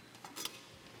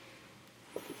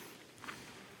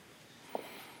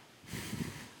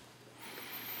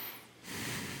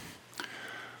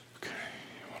 Okay,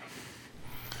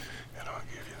 and I'll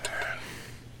give you that.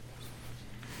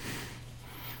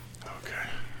 Okay,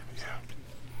 yeah.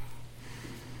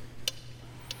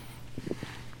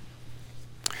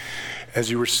 As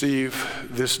you receive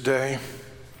this day,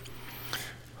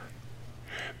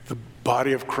 the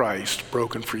body of Christ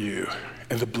broken for you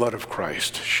and the blood of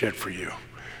Christ shed for you,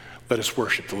 let us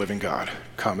worship the living God.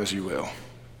 Come as you will.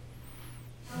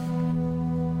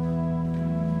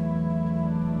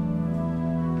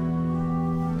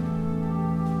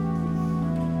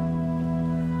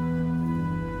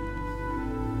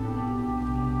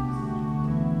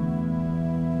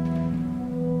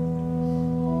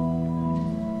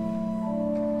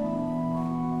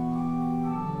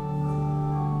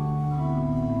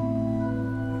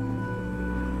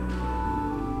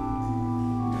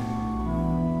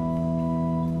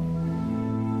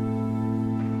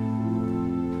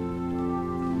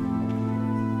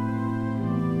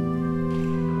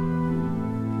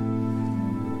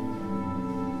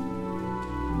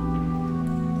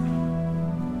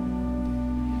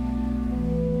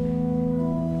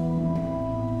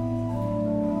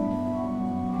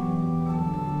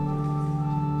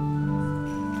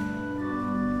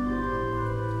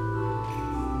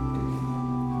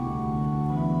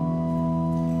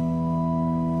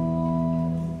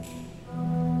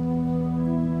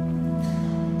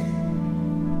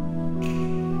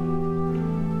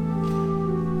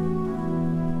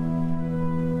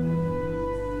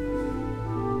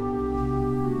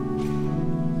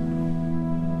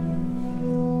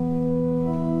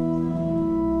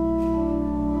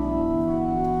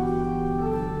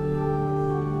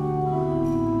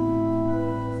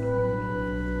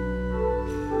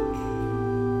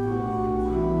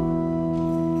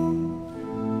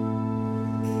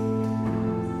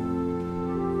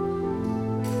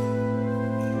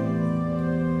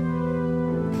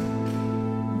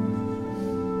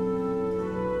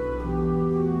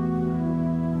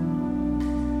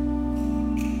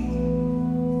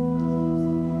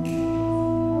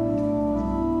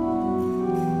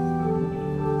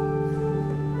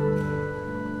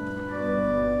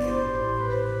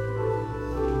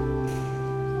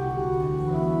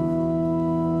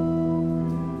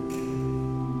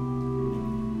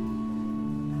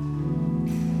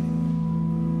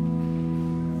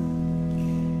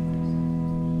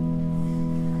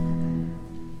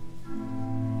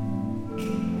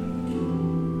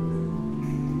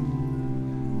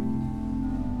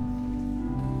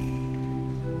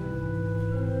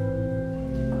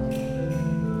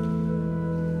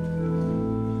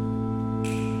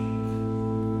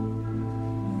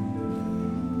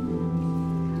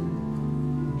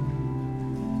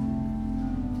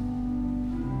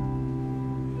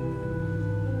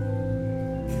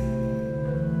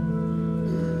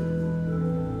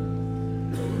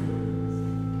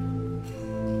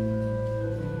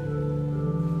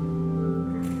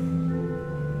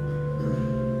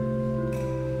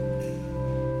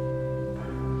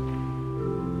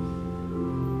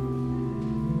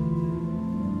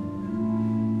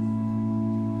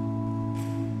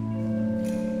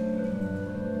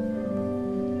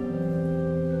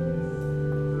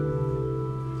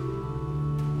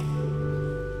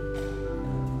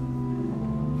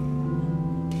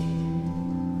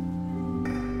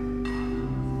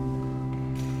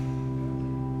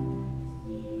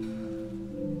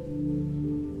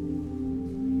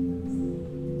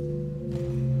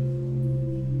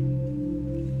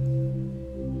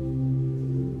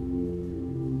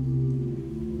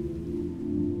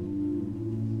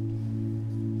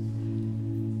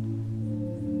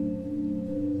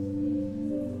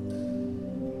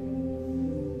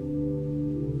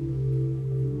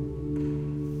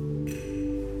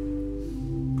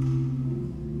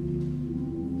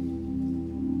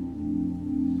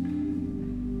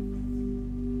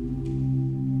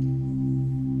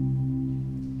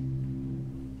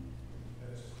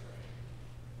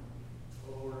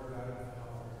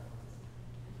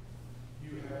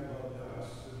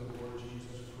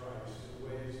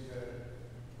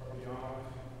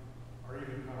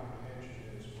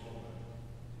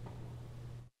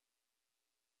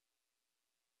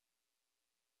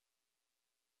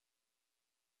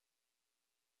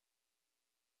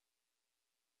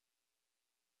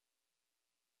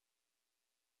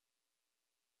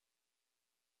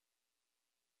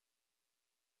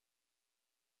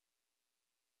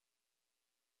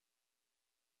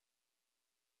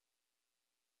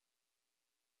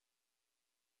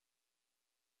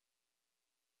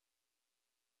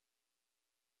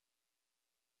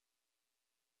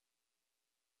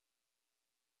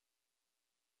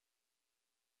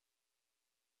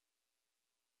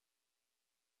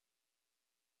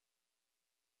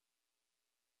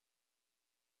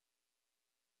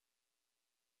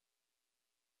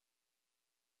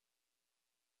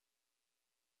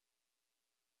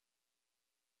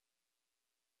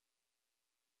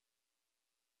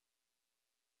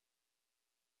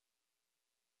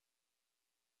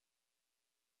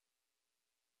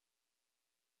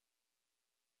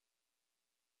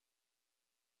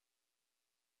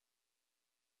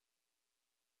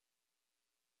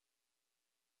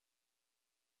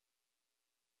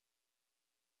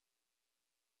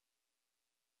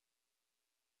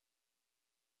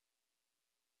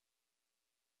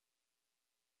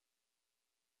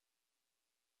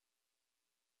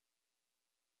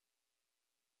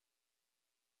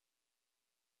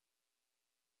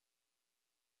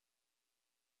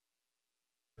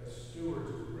 stewards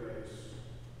of grace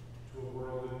to a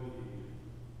world in need.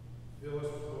 Fill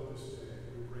us with hope this day.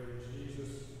 We pray in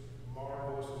Jesus'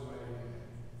 marvelous and mighty name.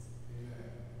 Amen.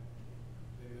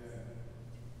 Amen.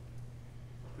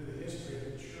 Through the history of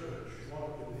the church, one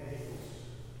of the names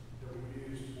that we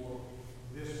use for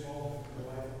this moment in the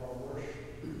life of our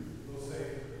worship, we'll say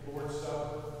Lord's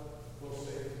Supper, we'll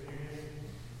say communion.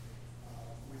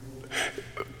 We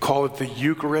will call it the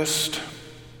Eucharist,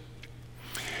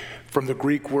 from the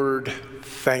Greek word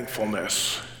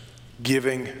thankfulness,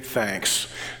 giving thanks.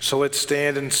 So let's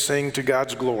stand and sing to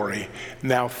God's glory.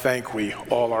 Now thank we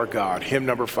all our God. Hymn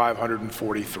number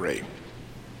 543.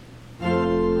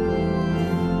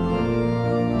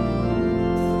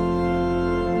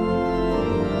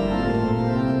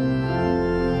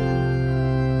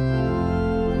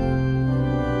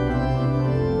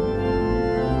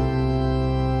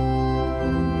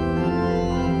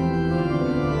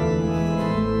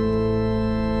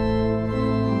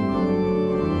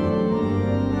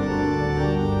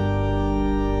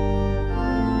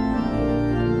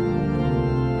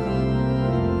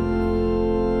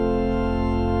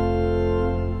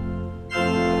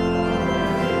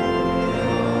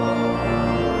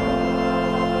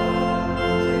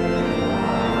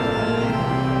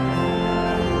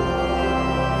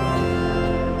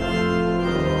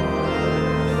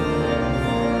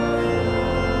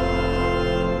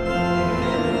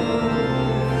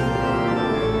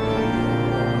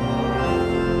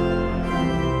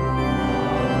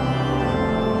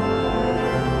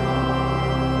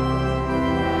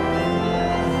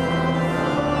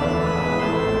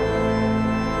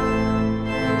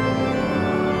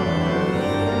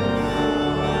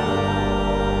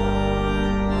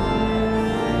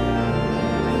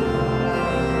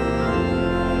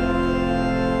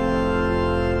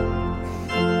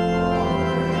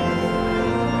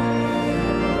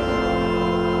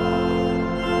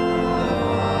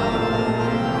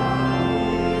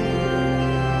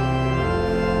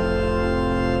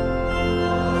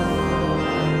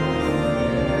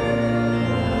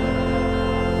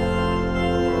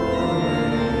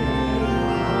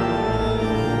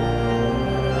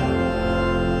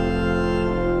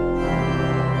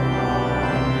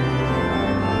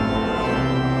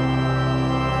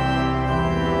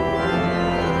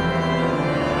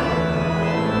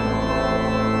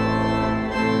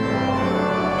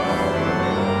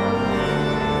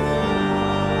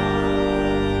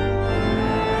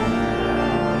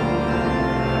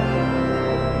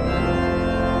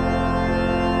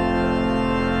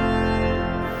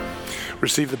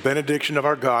 Receive the benediction of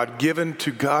our God given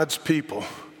to God's people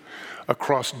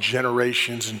across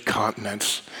generations and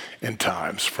continents and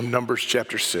times. From Numbers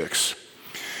chapter 6.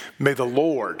 May the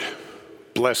Lord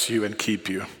bless you and keep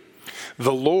you.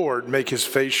 The Lord make his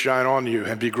face shine on you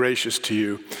and be gracious to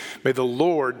you. May the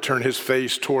Lord turn his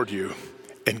face toward you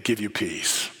and give you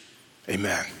peace.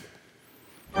 Amen.